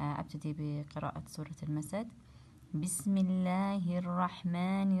 أبتدي بقراءة سورة المسد. بسم الله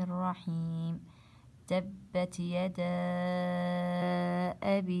الرحمن الرحيم. تبت يدا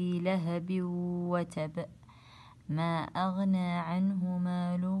أبي لهب وتب، ما أغنى عنه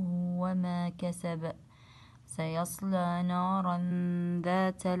ماله وما كسب، سيصلى نارا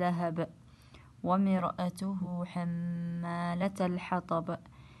ذات لهب، وامرأته حمالة الحطب،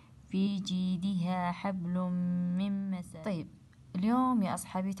 في جيدها حبل من مسد. طيب، اليوم يا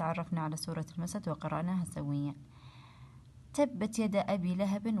أصحابي تعرفنا على سورة المسد وقرأناها سويا. تبت يد أبي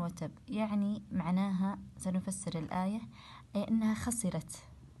لهب وتب، يعني معناها سنفسر الآية أي أنها خسرت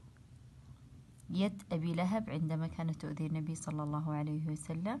يد أبي لهب عندما كانت تؤذي النبي صلى الله عليه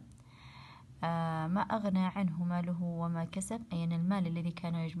وسلم. ما أغنى عنه ماله وما كسب، أي أن المال الذي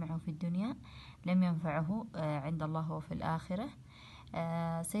كان يجمعه في الدنيا لم ينفعه عند الله وفي الآخرة.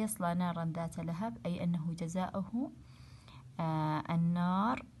 سيصلى نارا ذات لهب، أي أنه جزاؤه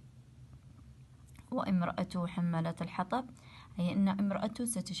النار. وامرأته حمالة الحطب، أي أن امرأته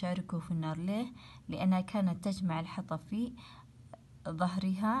ستشاركه في النار. ليه؟ لأنها كانت تجمع الحطب في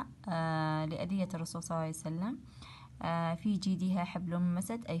ظهرها لأذية الرسول صلى الله عليه وسلم. في جيدها حبل من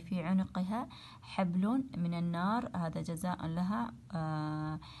مسد، أي في عنقها حبل من النار، هذا جزاء لها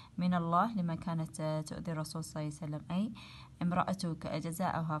من الله لما كانت تؤذي الرسول صلى الله عليه وسلم. أي امرأته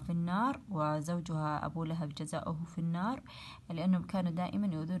جزاؤها في النار، وزوجها أبو لهب جزاؤه في النار، لأنهم كانوا دائما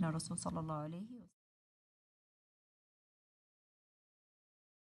يؤذون الرسول صلى الله عليه وسلم.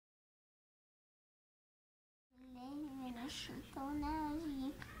 من الشيطان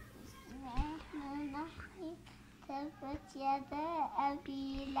الرجيم. بسم الله الرحمن الرحيم. تبت يدا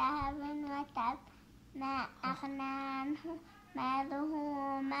أبي لهب وتب، ما أغنى عنه ماله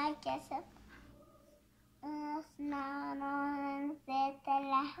وما كسب، يصلى نارا ذات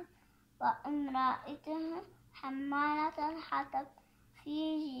لهب، وامرأته حمالة الحطب،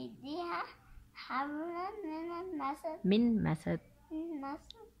 في جيدها حبل من مسد.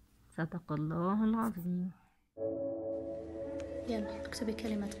 صدق الله العظيم. يلا اكتبي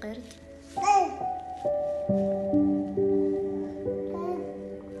كلمة قرد.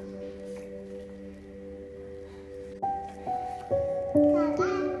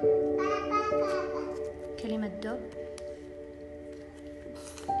 كلمة دب.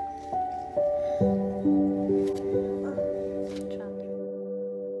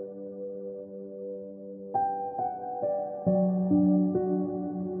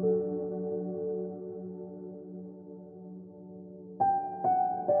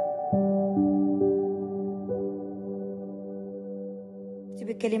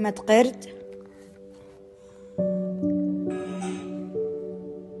 اكتبي كلمة قرد.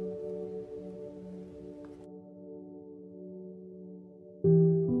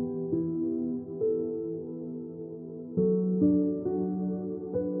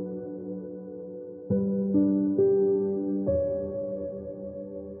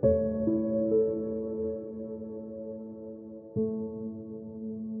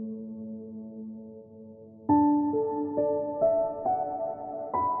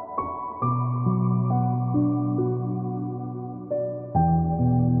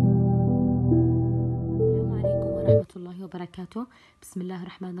 وبركاته. بسم الله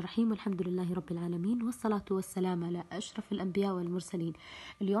الرحمن الرحيم، والحمد لله رب العالمين، والصلاة والسلام على أشرف الأنبياء والمرسلين.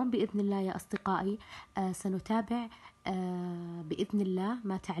 اليوم بإذن الله يا أصدقائي سنتابع بإذن الله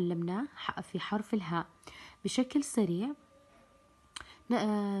ما تعلمناه في حرف الهاء بشكل سريع.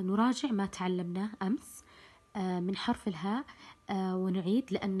 نراجع ما تعلمناه أمس من حرف الهاء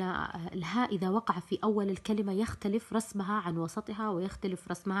ونعيد، لأن الهاء إذا وقع في أول الكلمة يختلف رسمها عن وسطها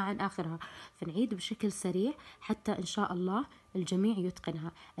ويختلف رسمها عن آخرها، فنعيد بشكل سريع حتى إن شاء الله الجميع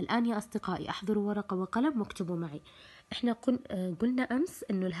يتقنها. الآن يا أصدقائي أحضروا ورقة وقلم واكتبوا معي. إحنا قلنا أمس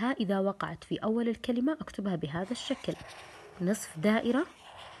أنه الهاء إذا وقعت في أول الكلمة أكتبها بهذا الشكل، نصف دائرة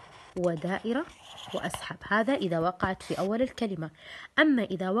ودائرة وأسحب، هذا إذا وقعت في أول الكلمة. أما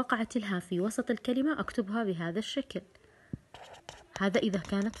إذا وقعت الهاء في وسط الكلمة أكتبها بهذا الشكل، هذا إذا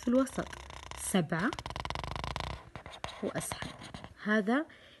كانت في الوسط، 7 وأسحب. هذا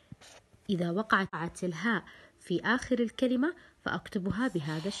إذا وقعت الهاء في آخر الكلمة فأكتبها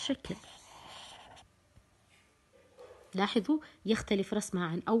بهذا الشكل. لاحظوا يختلف رسمها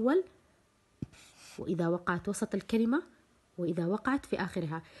عن أول، وإذا وقعت وسط الكلمة، وإذا وقعت في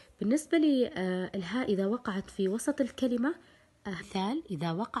آخرها. بالنسبة للهاء إذا وقعت في وسط الكلمة، مثال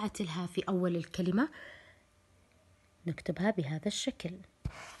إذا وقعت الهاء في أول الكلمة نكتبها بهذا الشكل،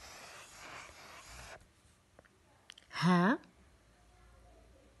 ها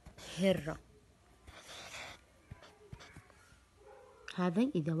هرة. هذا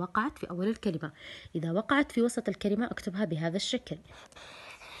إذا وقعت في أول الكلمة. إذا وقعت في وسط الكلمة أكتبها بهذا الشكل.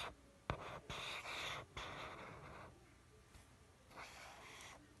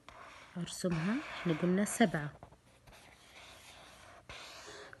 أرسمها، إحنا قلنا 7.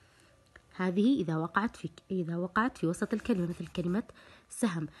 هذه إذا وقعت في وسط الكلمة، مثل كلمة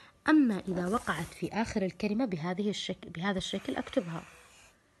سهم. أما إذا وقعت في آخر الكلمة بهذا الشكل أكتبها.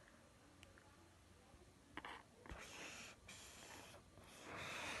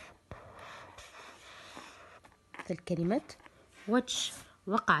 مثل كلمة وجه،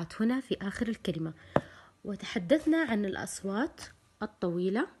 وقعت هنا في آخر الكلمة. وتحدثنا عن الأصوات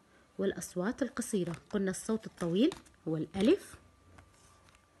الطويلة والأصوات القصيرة. قلنا الصوت الطويل هو الألف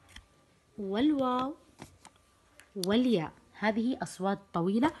والواو والياء. هذه أصوات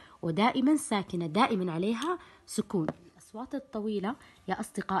طويلة ودائما ساكنة، دائما عليها سكون. الأصوات الطويلة يا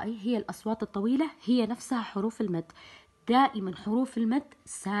أصدقائي هي الأصوات الطويلة هي نفسها حروف المد. دائما حروف المد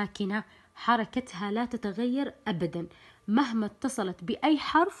ساكنة، حركتها لا تتغير أبدا، مهما اتصلت بأي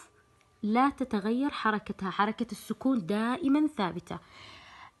حرف لا تتغير حركتها، حركة السكون دائما ثابتة.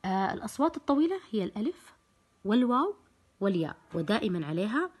 الأصوات الطويلة هي الألف والواو والياء، ودائما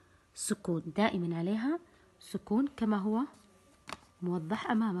عليها سكون، دائما عليها سكون كما هو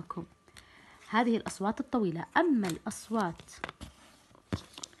موضح أمامكم. هذه الأصوات الطويلة. أما الأصوات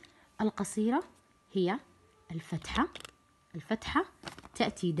القصيرة هي الفتحة. الفتحة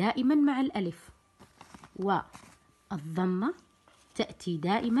تأتي دائما مع الألف، والضمة تأتي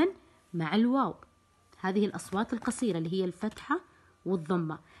دائما مع الواو. هذه الأصوات القصيرة اللي هي الفتحة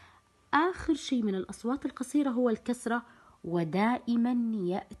والضمة. آخر شيء من الأصوات القصيرة هو الكسرة، ودائما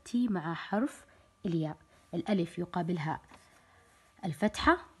يأتي مع حرف الياء. الألف يقابلها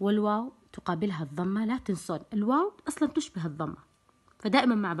الفتحة، والواو تقابلها الضمة. لا تنسون الواو أصلا تشبه الضمة،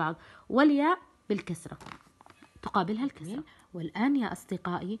 فدائما مع بعض، والياء بالكسرة تقابلها الكسرة. والآن يا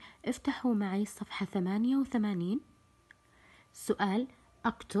أصدقائي افتحوا معي صفحة 88. سؤال: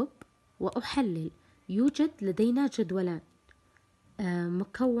 أكتب وأحلل. يوجد لدينا جدولان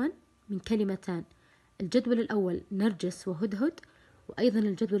مكون من كلمتان. الجدول الأول نرجس وهدهد، وأيضا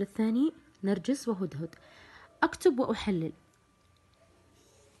الجدول الثاني نرجس وهدهد. أكتب وأحلل.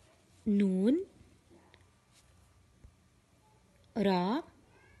 نون، راء،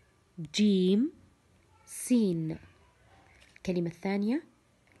 جيم، سين. الكلمة الثانية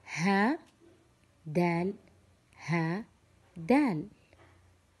ها، دال، ها، دال.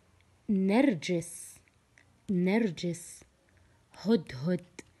 نرجس، نرجس، هدهد.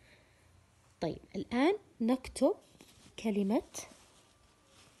 طيب الآن نكتب كلمة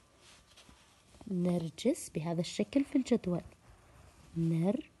نرجس بهذا الشكل في الجدول.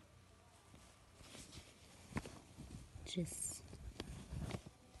 نرجس.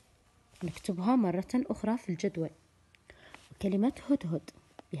 نكتبها مرة أخرى في الجدول. وكلمة هدهد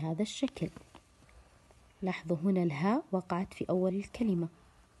بهذا الشكل. لاحظوا هنا الهاء وقعت في أول الكلمة.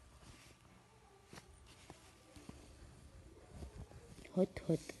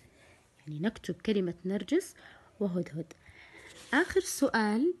 هدهد، يعني نكتب كلمة نرجس وهدهد. آخر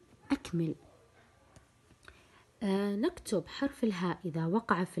سؤال: أكمل. نكتب حرف الهاء إذا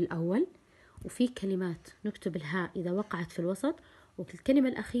وقع في الأول، وفي كلمات نكتب الهاء إذا وقعت في الوسط، وفي الكلمة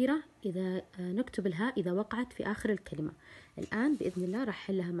الأخيرة إذا نكتب الهاء إذا وقعت في آخر الكلمة. الآن بإذن الله راح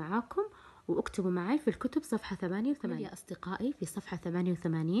أحلها معاكم، واكتبوا معي في الكتب صفحة 88. يا أصدقائي في صفحة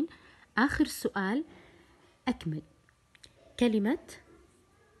 88 آخر سؤال: أكمل. كلمة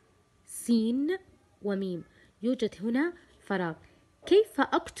سين وميم، يوجد هنا فراغ. كيف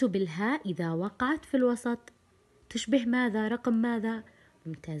أكتب الهاء إذا وقعت في الوسط؟ تشبه ماذا؟ رقم ماذا؟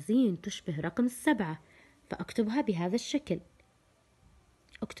 ممتازين، تشبه رقم 7، فأكتبها بهذا الشكل.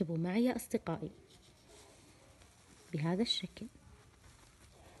 اكتبوا معي يا أصدقائي بهذا الشكل.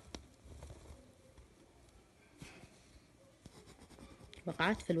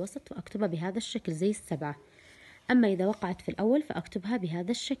 وقعت في الوسط وأكتبها بهذا الشكل زي 7. أما إذا وقعت في الأول فأكتبها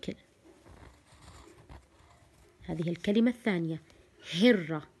بهذا الشكل. هذه الكلمة الثانية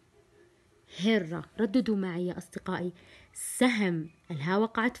هرة. هرة، رددوا معي يا أصدقائي. سهم، الهاء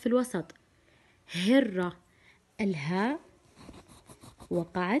وقعت في الوسط. هرة، الهاء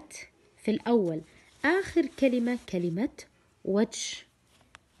وقعت في الأول. آخر كلمة كلمة وجه،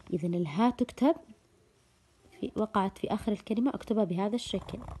 إذن الهاء تكتب وقعت في آخر الكلمة، أكتبها بهذا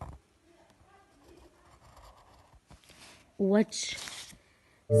الشكل. وجه،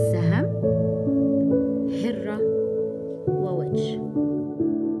 سهم، هرة، ووجه.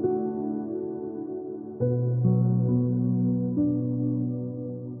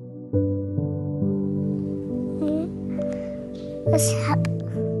 أصحاب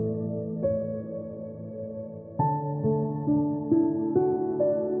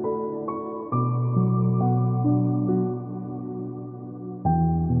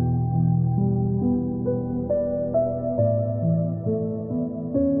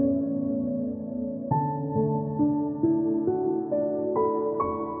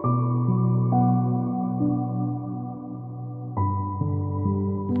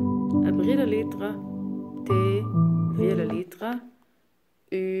Après la lettre T vient la lettre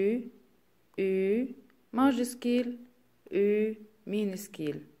U majuscule, U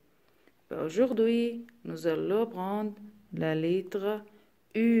minuscule. Aujourd'hui, nous allons prendre la lettre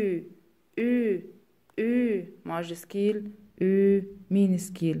U majuscule, U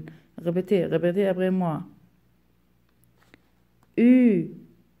minuscule. Répétez après moi. U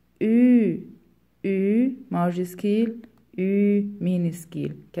majuscule, U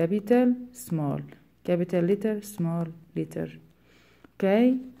minuscule. Capital, small. Capital letter, small letter.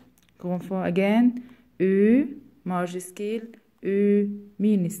 Okay? Encore une fois, again. U majuscule, U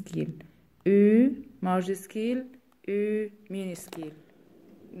minuscule. U majuscule, U minuscule.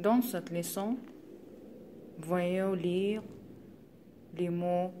 Dans cette leçon, voyons lire les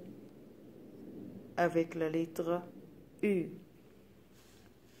mots avec la lettre U.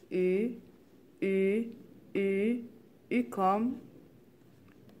 U comme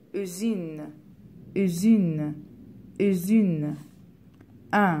usine.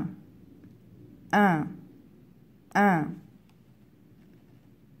 Un.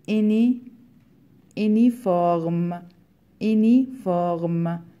 Uniforme.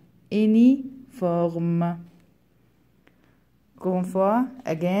 Encore une fois,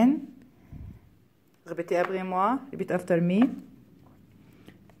 again. Répétez après moi. Repeat after me.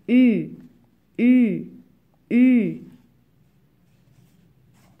 U.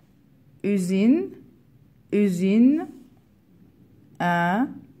 Usine. Un.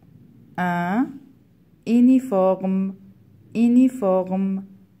 Uniforme.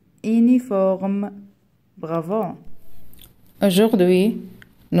 Bravo. Aujourd'hui,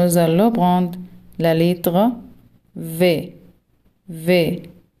 nous allons prendre la lettre V. V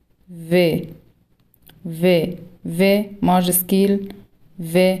majuscule,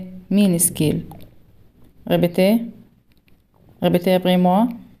 V minuscule. Répétez après moi.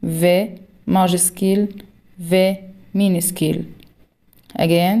 V majuscule, V minuscule.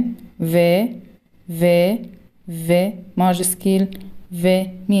 Again. V majuscule, V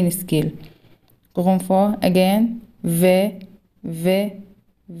minuscule. Encore une fois, again. V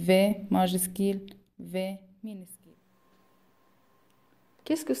majuscule, V minuscule.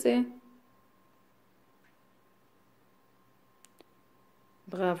 Qu'est-ce que c'est?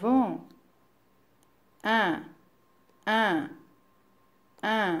 Bravo. Un.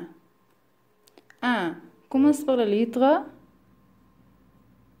 Commence par la lettre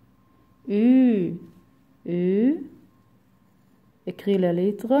U. Écris la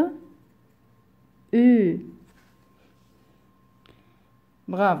lettre U.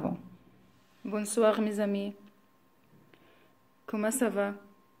 Bravo. Bonsoir mes amis. Comment ça va?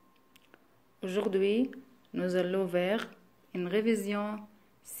 Aujourd'hui, nous allons faire une révision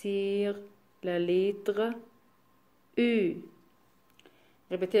sur la lettre U.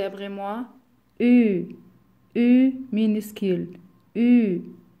 Répétez après moi. U minuscule. U.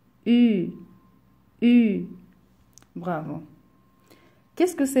 Bravo.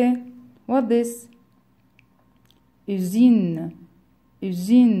 Qu'est-ce que c'est? What this? Usine.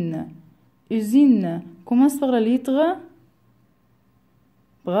 Commence par la lettre.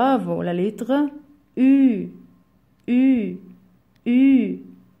 Bravo, la lettre U.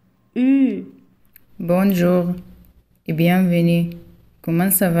 Bonjour et bienvenue.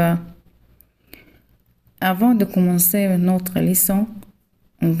 Comment ça va? Avant de commencer notre leçon,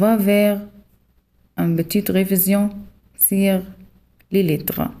 on va faire une petite révision sur les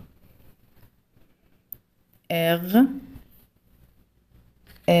lettres. R,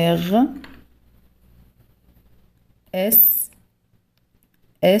 S,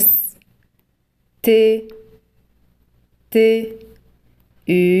 T,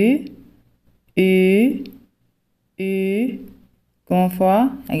 U, One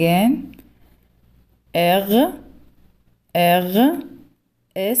fois, again. R,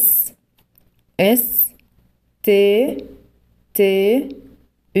 S, T,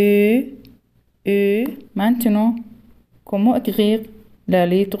 U. Maintenant, comment écrire la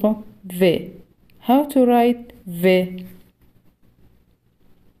lettre V? How to write V?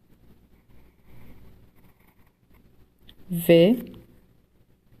 V.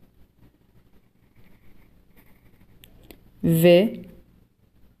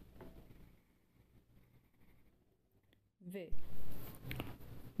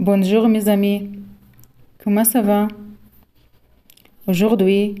 Bonjour mes amis, comment ça va?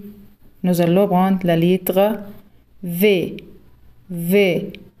 Aujourd'hui, nous allons prendre la lettre V.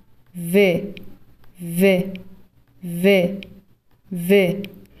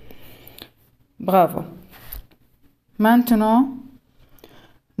 Bravo. Maintenant,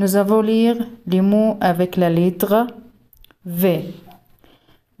 nous allons lire les mots avec la lettre V.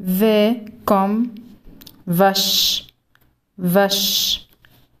 V comme vache, vache,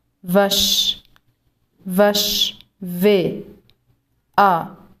 vache, vache. V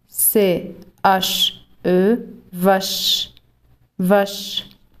A C H E vache, vache.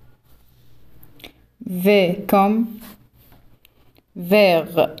 V comme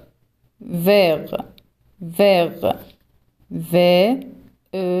verre, verre, verre. V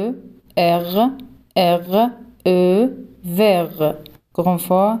E R R E verre. Grand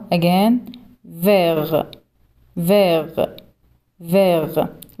fois again. Verre, verre, verre.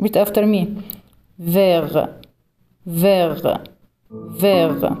 Repeat after me. Verre, verre,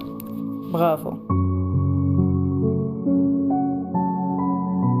 verre. Bravo.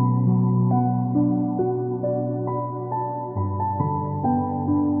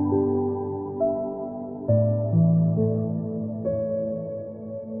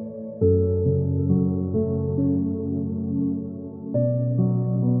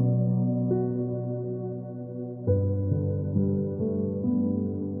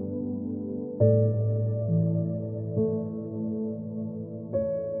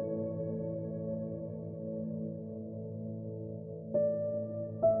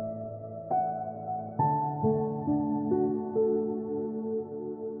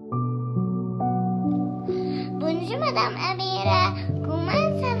 Bonjour Madame Amira,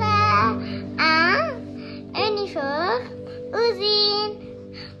 comment ça va? Uniforme, usine,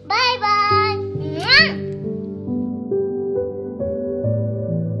 bye bye.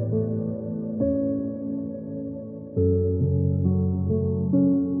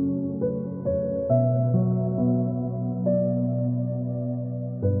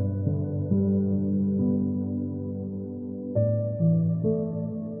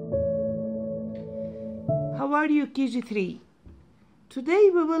 How are you, KG3? Today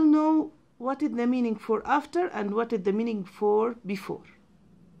we will know what is the meaning for after and what is the meaning for before.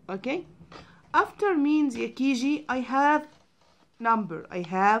 Okay? After means, ya KG, I have number.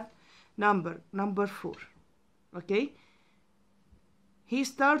 Number 4. Okay? He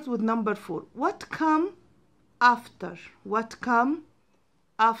starts with number 4. What come after?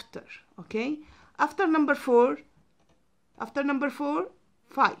 Okay? After number 4, 5. After number 4,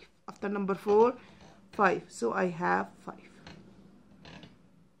 5. So I have 5.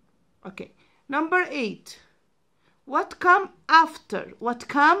 Okay. Number 8. What come after?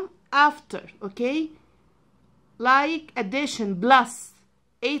 Okay? Like addition, plus.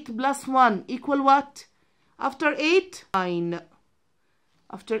 8 plus 1 equal what? After 8, 9.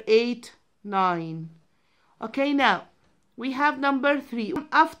 After 8, 9. Okay, now we have number 3.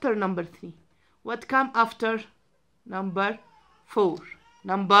 After number 3. What come after? Number 4.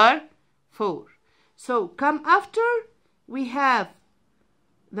 So come after, we have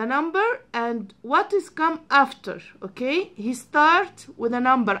the number and what is come after. Okay, he starts with a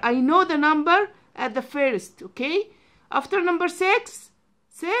number. I know the number at the first. Okay, after number 6,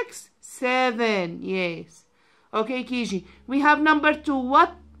 7. Yes. Okay, Kiji, we have number 2.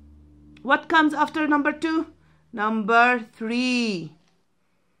 What comes after number 2? Number 3.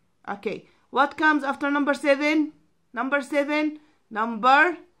 Okay, what comes after number 7? Number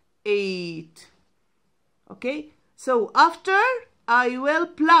 8. Okay, so after I will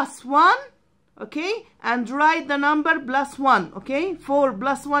plus 1, okay, and write the number plus 1, okay. 4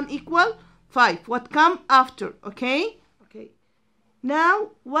 plus 1 equal 5. What comes after? Okay.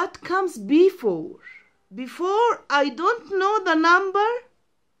 Now what comes before? Before, I don't know the number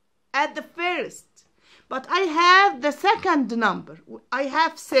at the first, but I have the second number. I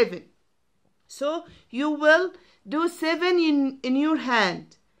have 7. So you will do 7 in your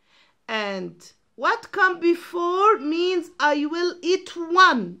hand. And what come before means I will eat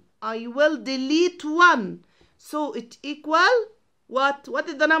 1. I will delete 1. So it equal what? What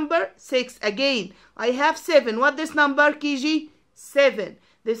is the number? 6. Again, I have 7. What this number, Kiji? 7.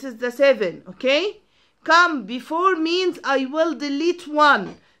 This is the 7. Okay? Come before means I will delete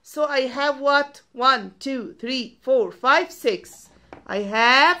 1. So I have what? 1, 2, 3, 4, 5, 6. I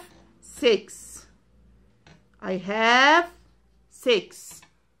have 6.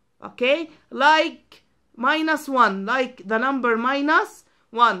 Okay, like minus 1, like the number minus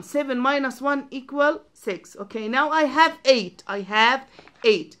 1. 7 minus 1 equal 6. Okay, now I have 8.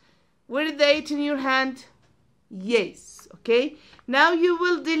 Where is the 8 in your hand? Yes. Okay, now you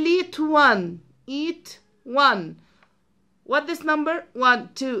will delete 1. Eat 1. What this number? 1,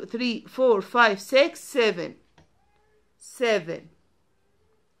 2, 3, 4, 5, 6, 7. 7.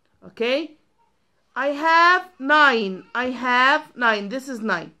 Okay, I have 9. This is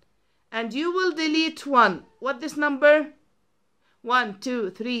 9. And you will delete 1. What this number? 1,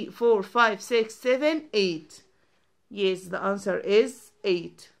 2, 3, 4, 5, 6, 7, 8. Yes, the answer is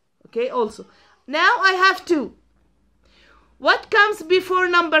 8. Okay, also. Now I have 2. What comes before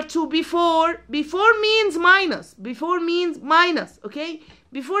number 2? Before means minus. Before means minus. Okay,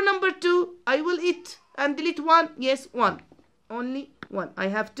 before number 2, I will eat and delete 1. Yes, 1. Only 1. I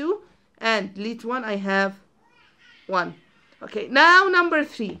have 2 and delete 1. I have 1. Okay, now number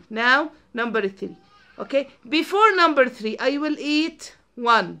 3. Now number 3. Okay, before number 3, I will eat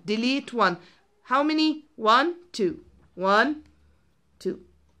 1. Delete 1. How many? 1, 2. 1, 2.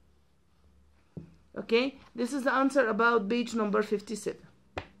 Okay, this is the answer about page number 57.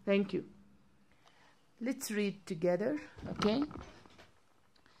 Thank you. Let's read together. Okay.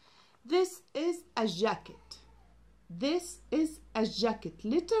 This is a jacket. This is a jacket.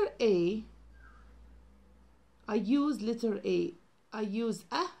 Letter A. I use letter A. I use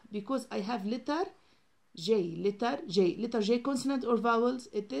a because I have letter J. Letter J. Letter J consonant or vowels?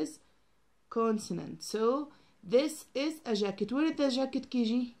 It is consonant. So this is a jacket. Where is the jacket,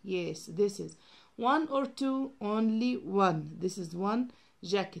 Kiji? Yes, this is 1 or 2, only 1. This is 1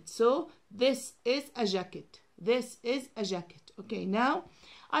 jacket. So this is a jacket. This is a jacket. Okay, now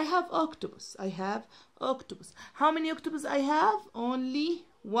I have octopus. I have octopus. How many octopus I have? Only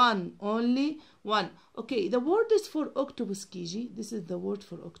 1. Only 1. Okay, the word is for octopus, Kiji. This is the word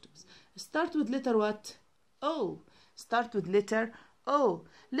for octopus. Start with letter what? O. Start with letter O.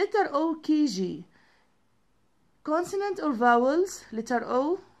 Letter O, Kiji. Consonant or vowels? Letter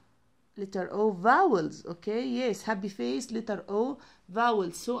O. Letter O, vowels. Okay, yes, happy face, letter O,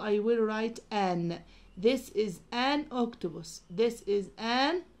 vowels. So I will write an. This is an octopus. This is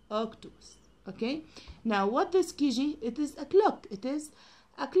an octopus. Okay, now what is Kiji? It is a clock. It is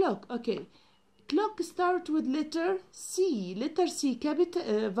a clock. Okay, clock start with letter C. Letter C,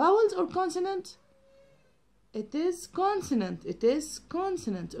 capital vowels or consonant? It is consonant. It is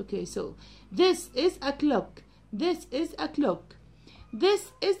consonant. Okay, so this is a clock. This is a clock.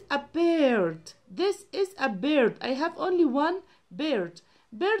 This is a bird. This is a bird. I have only one bird.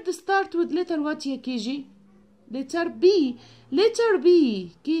 Bird start with letter what, ya Kiji? Letter B. Letter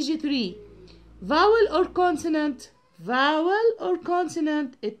B, Kiji 3. Vowel or consonant? Vowel or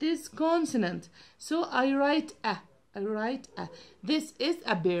consonant? It is consonant. So I write a. I write a. This is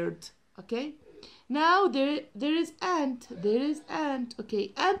a bird. Okay. Now there is ant. There is ant.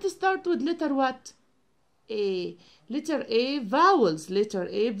 Okay. Ant start with letter what? A. Letter A, vowels. Letter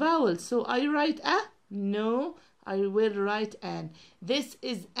A, vowels. So I write a? No, I will write an. This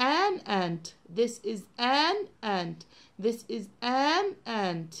is an ant. This is an ant. This is an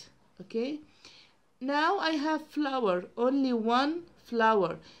ant. Okay. Now I have flower. Only one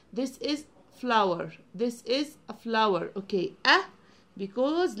flower. This is flower. This is a flower. Okay. A,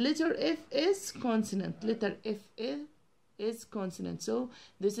 because letter F is consonant. Letter F is consonant. So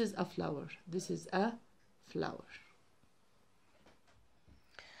this is a flower. This is a flower.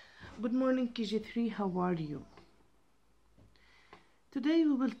 Good morning, KG3. How are you? Today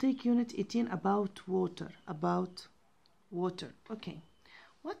we will take unit 18 about water. About water. Okay.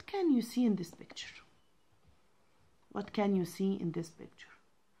 What can you see in this picture? What can you see in this picture?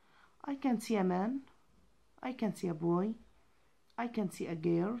 I can see a man. I can see a boy. I can see a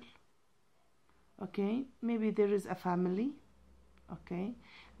girl. Okay. Maybe there is a family. Okay.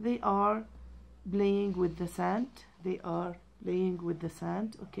 They are playing with the sand. They are playing with the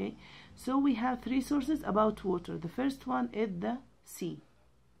sand. Okay, so we have three sources about water. The first one is the sea.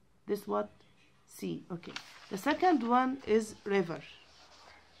 This what? Sea. Okay. The second one is river.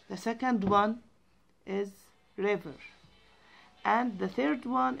 The second one is river. And the third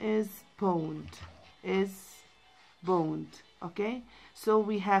one is pond. Is pond. Okay, so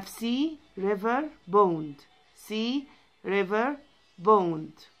we have sea, river, pond. Sea, river,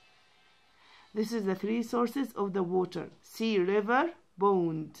 pond. This is the three sources of the water. Sea, river,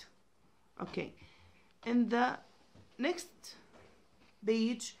 pond. Okay. In the next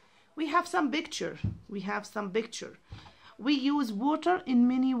page, we have some picture. We have some picture. We use water in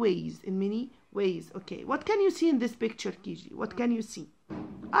many ways. In many ways. Okay. What can you see in this picture, Kiji? What can you see?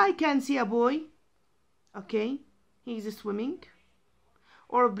 I can see a boy. Okay. He's swimming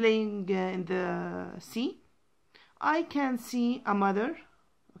or playing in the sea. I can see a mother.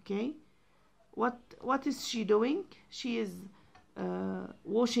 Okay. What is she doing? She is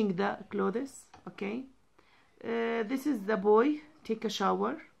washing the clothes. Okay. This is the boy take a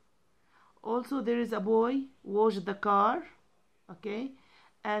shower. Also there is a boy wash the car. Okay.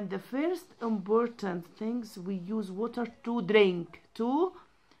 And the first important things, we use water to drink. To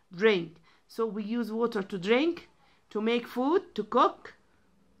drink. So we use water to drink, to make food, to cook,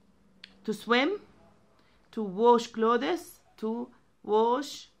 to swim, to wash clothes, to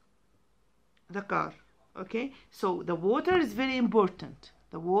wash the car. Okay, so the water is very important.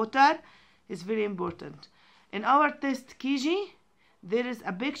 The water is very important. In our test KG, there is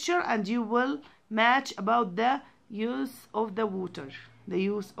a picture and you will match about the use of the water. The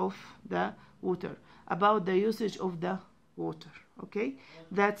use of the water. About the usage of the water. Okay,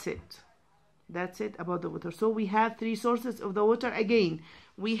 that's it. That's it about the water. So we have three sources of the water. Again,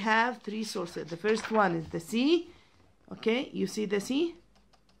 we have three sources. The first one is the sea. Okay, you see the sea?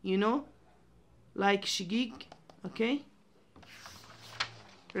 You know, like Shigig. Okay,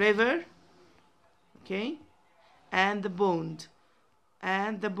 river. Okay, and the pond.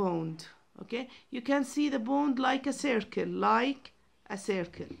 And the pond. Okay, you can see the pond like a circle. Like a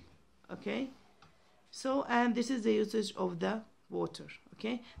circle. Okay, so, and this is the usage of the water.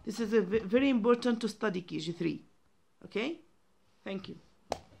 Okay, this is very important to study KG3. Okay, thank you.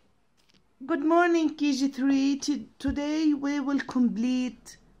 Good morning KG3. Today we will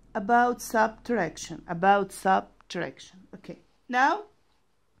complete about subtraction. Okay, now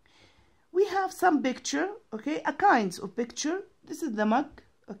we have some picture. Okay, a kinds of picture. This is the mug.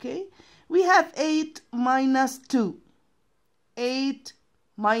 Okay, we have 8 minus 2. 8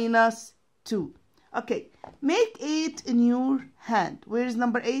 minus 2. Okay, make 8 in your hand. Where is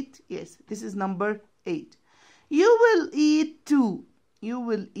number 8? Yes, this is number 8. You will eat 2. You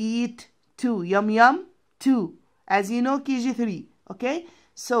will eat 2. Yum yum 2. As you know, KG3. Okay,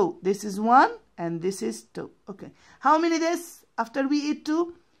 so this is 1 and this is 2. Okay, how many this after we eat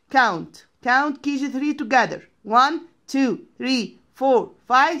 2? Count KG3 together. 1, 2, 3, 4,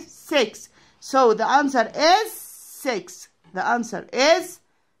 5, 6. So the answer is 6. The answer is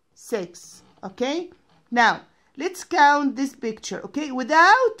 6. Okay, now let's count this picture. Okay,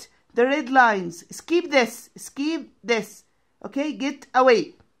 without the red lines. Skip this. Okay, get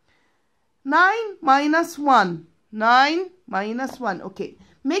away. 9 minus 1. 9 minus 1. Okay,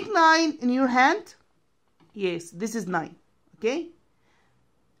 make 9 in your hand. Yes, this is 9. Okay,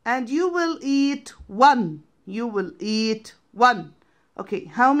 and you will eat 1. You will eat 1. Okay,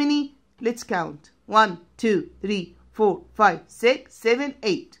 how many? Let's count. 1, 2, 3, 4, 5, 6, 7,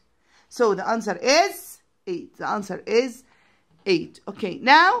 8. So the answer is 8. The answer is 8. Okay,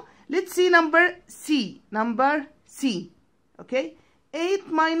 now let's see number C. Number C. Okay, 8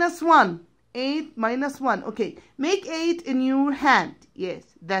 minus 1. 8 minus 1. Okay, make 8 in your hand. Yes,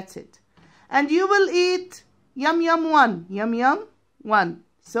 that's it. And you will eat yum yum 1. Yum yum 1.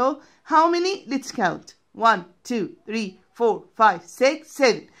 So how many? Let's count. 1, 2, 3, 4, 5, 6,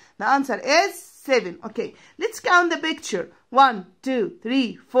 7. The answer is 7. Okay, let's count the picture. 1, 2,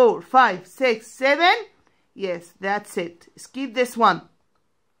 3, 4, 5, 6, 7. Yes, that's it. Skip this one.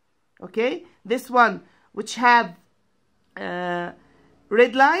 Okay, this one which have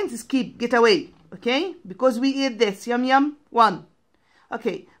red lines, skip, get away. Okay, because we eat this. Yum yum 1.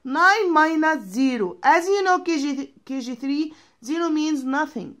 Okay, 9 minus 0. As you know, KG3, 0 means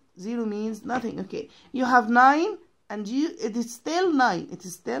nothing. 0 means nothing. Okay, you have 9 and it is still 9. It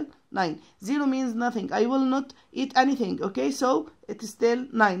is still 9. 0 means nothing. I will not eat anything. Okay, so it is still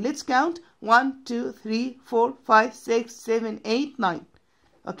 9. Let's count. 1, 2, 3, 4, 5, 6, 7, 8, 9.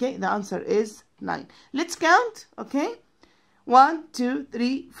 Okay, the answer is 9. Let's count. Okay, 1, 2,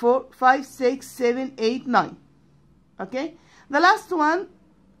 3, 4, 5, 6, 7, 8, 9. Okay, the last one,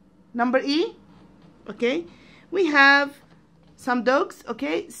 number E. Okay, we have some dogs.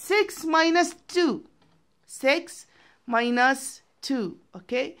 Okay, 6 minus 2. 6 minus 2.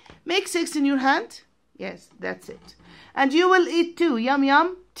 Okay, make 6 in your hand. Yes, that's it. And you will eat 2. Yum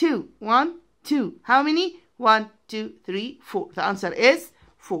yum 2. 1, 2. How many? 1, 2, 3, 4. The answer is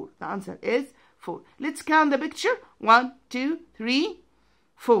 4. The answer is 4. Let's count the picture. 1, 2, 3,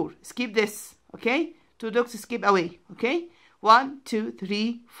 4. Skip this. Okay, 2 dogs, skip away. Okay, 1, 2,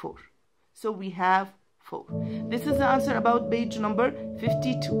 3, 4. So we have 4. This is the answer about page number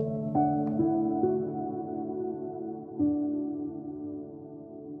 52.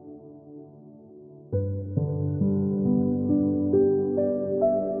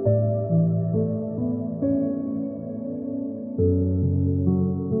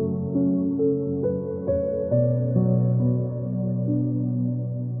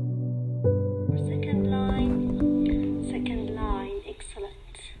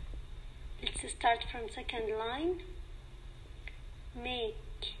 Start from second line, make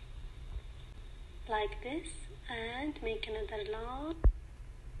like this and make another line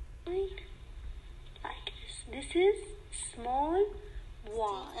like this. This is small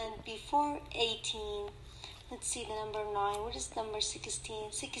y. And before 18, let's see the number 9. What is number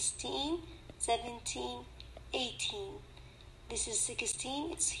 16? 16, 17, 18. This is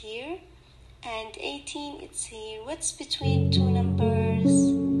 16, it's here, and 18, it's here. What's between two numbers?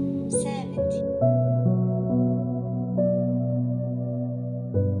 17.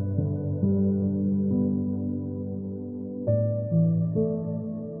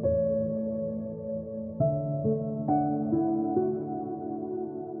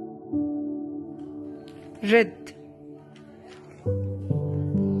 red.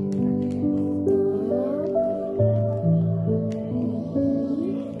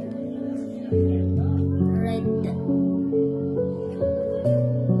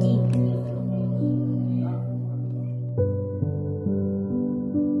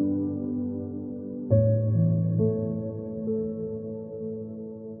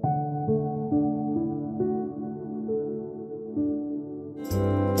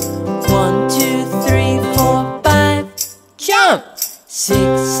 Jump! 6,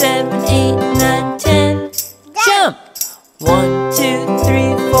 7, 8, 9, 10. Jump! 1, 2,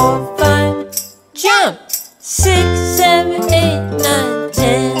 3, 4, 5. Jump! 6, 7, 8, 9,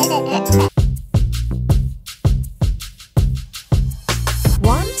 10.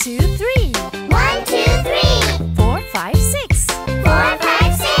 1, 2, 3. 1, 2, 3. 4, 5, 6. 4,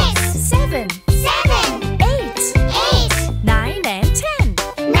 5, 6. 7. 7. 8. 8. 9 and 10.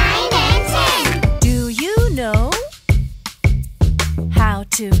 9 and 10. Do you know how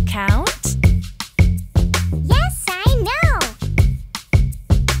to count?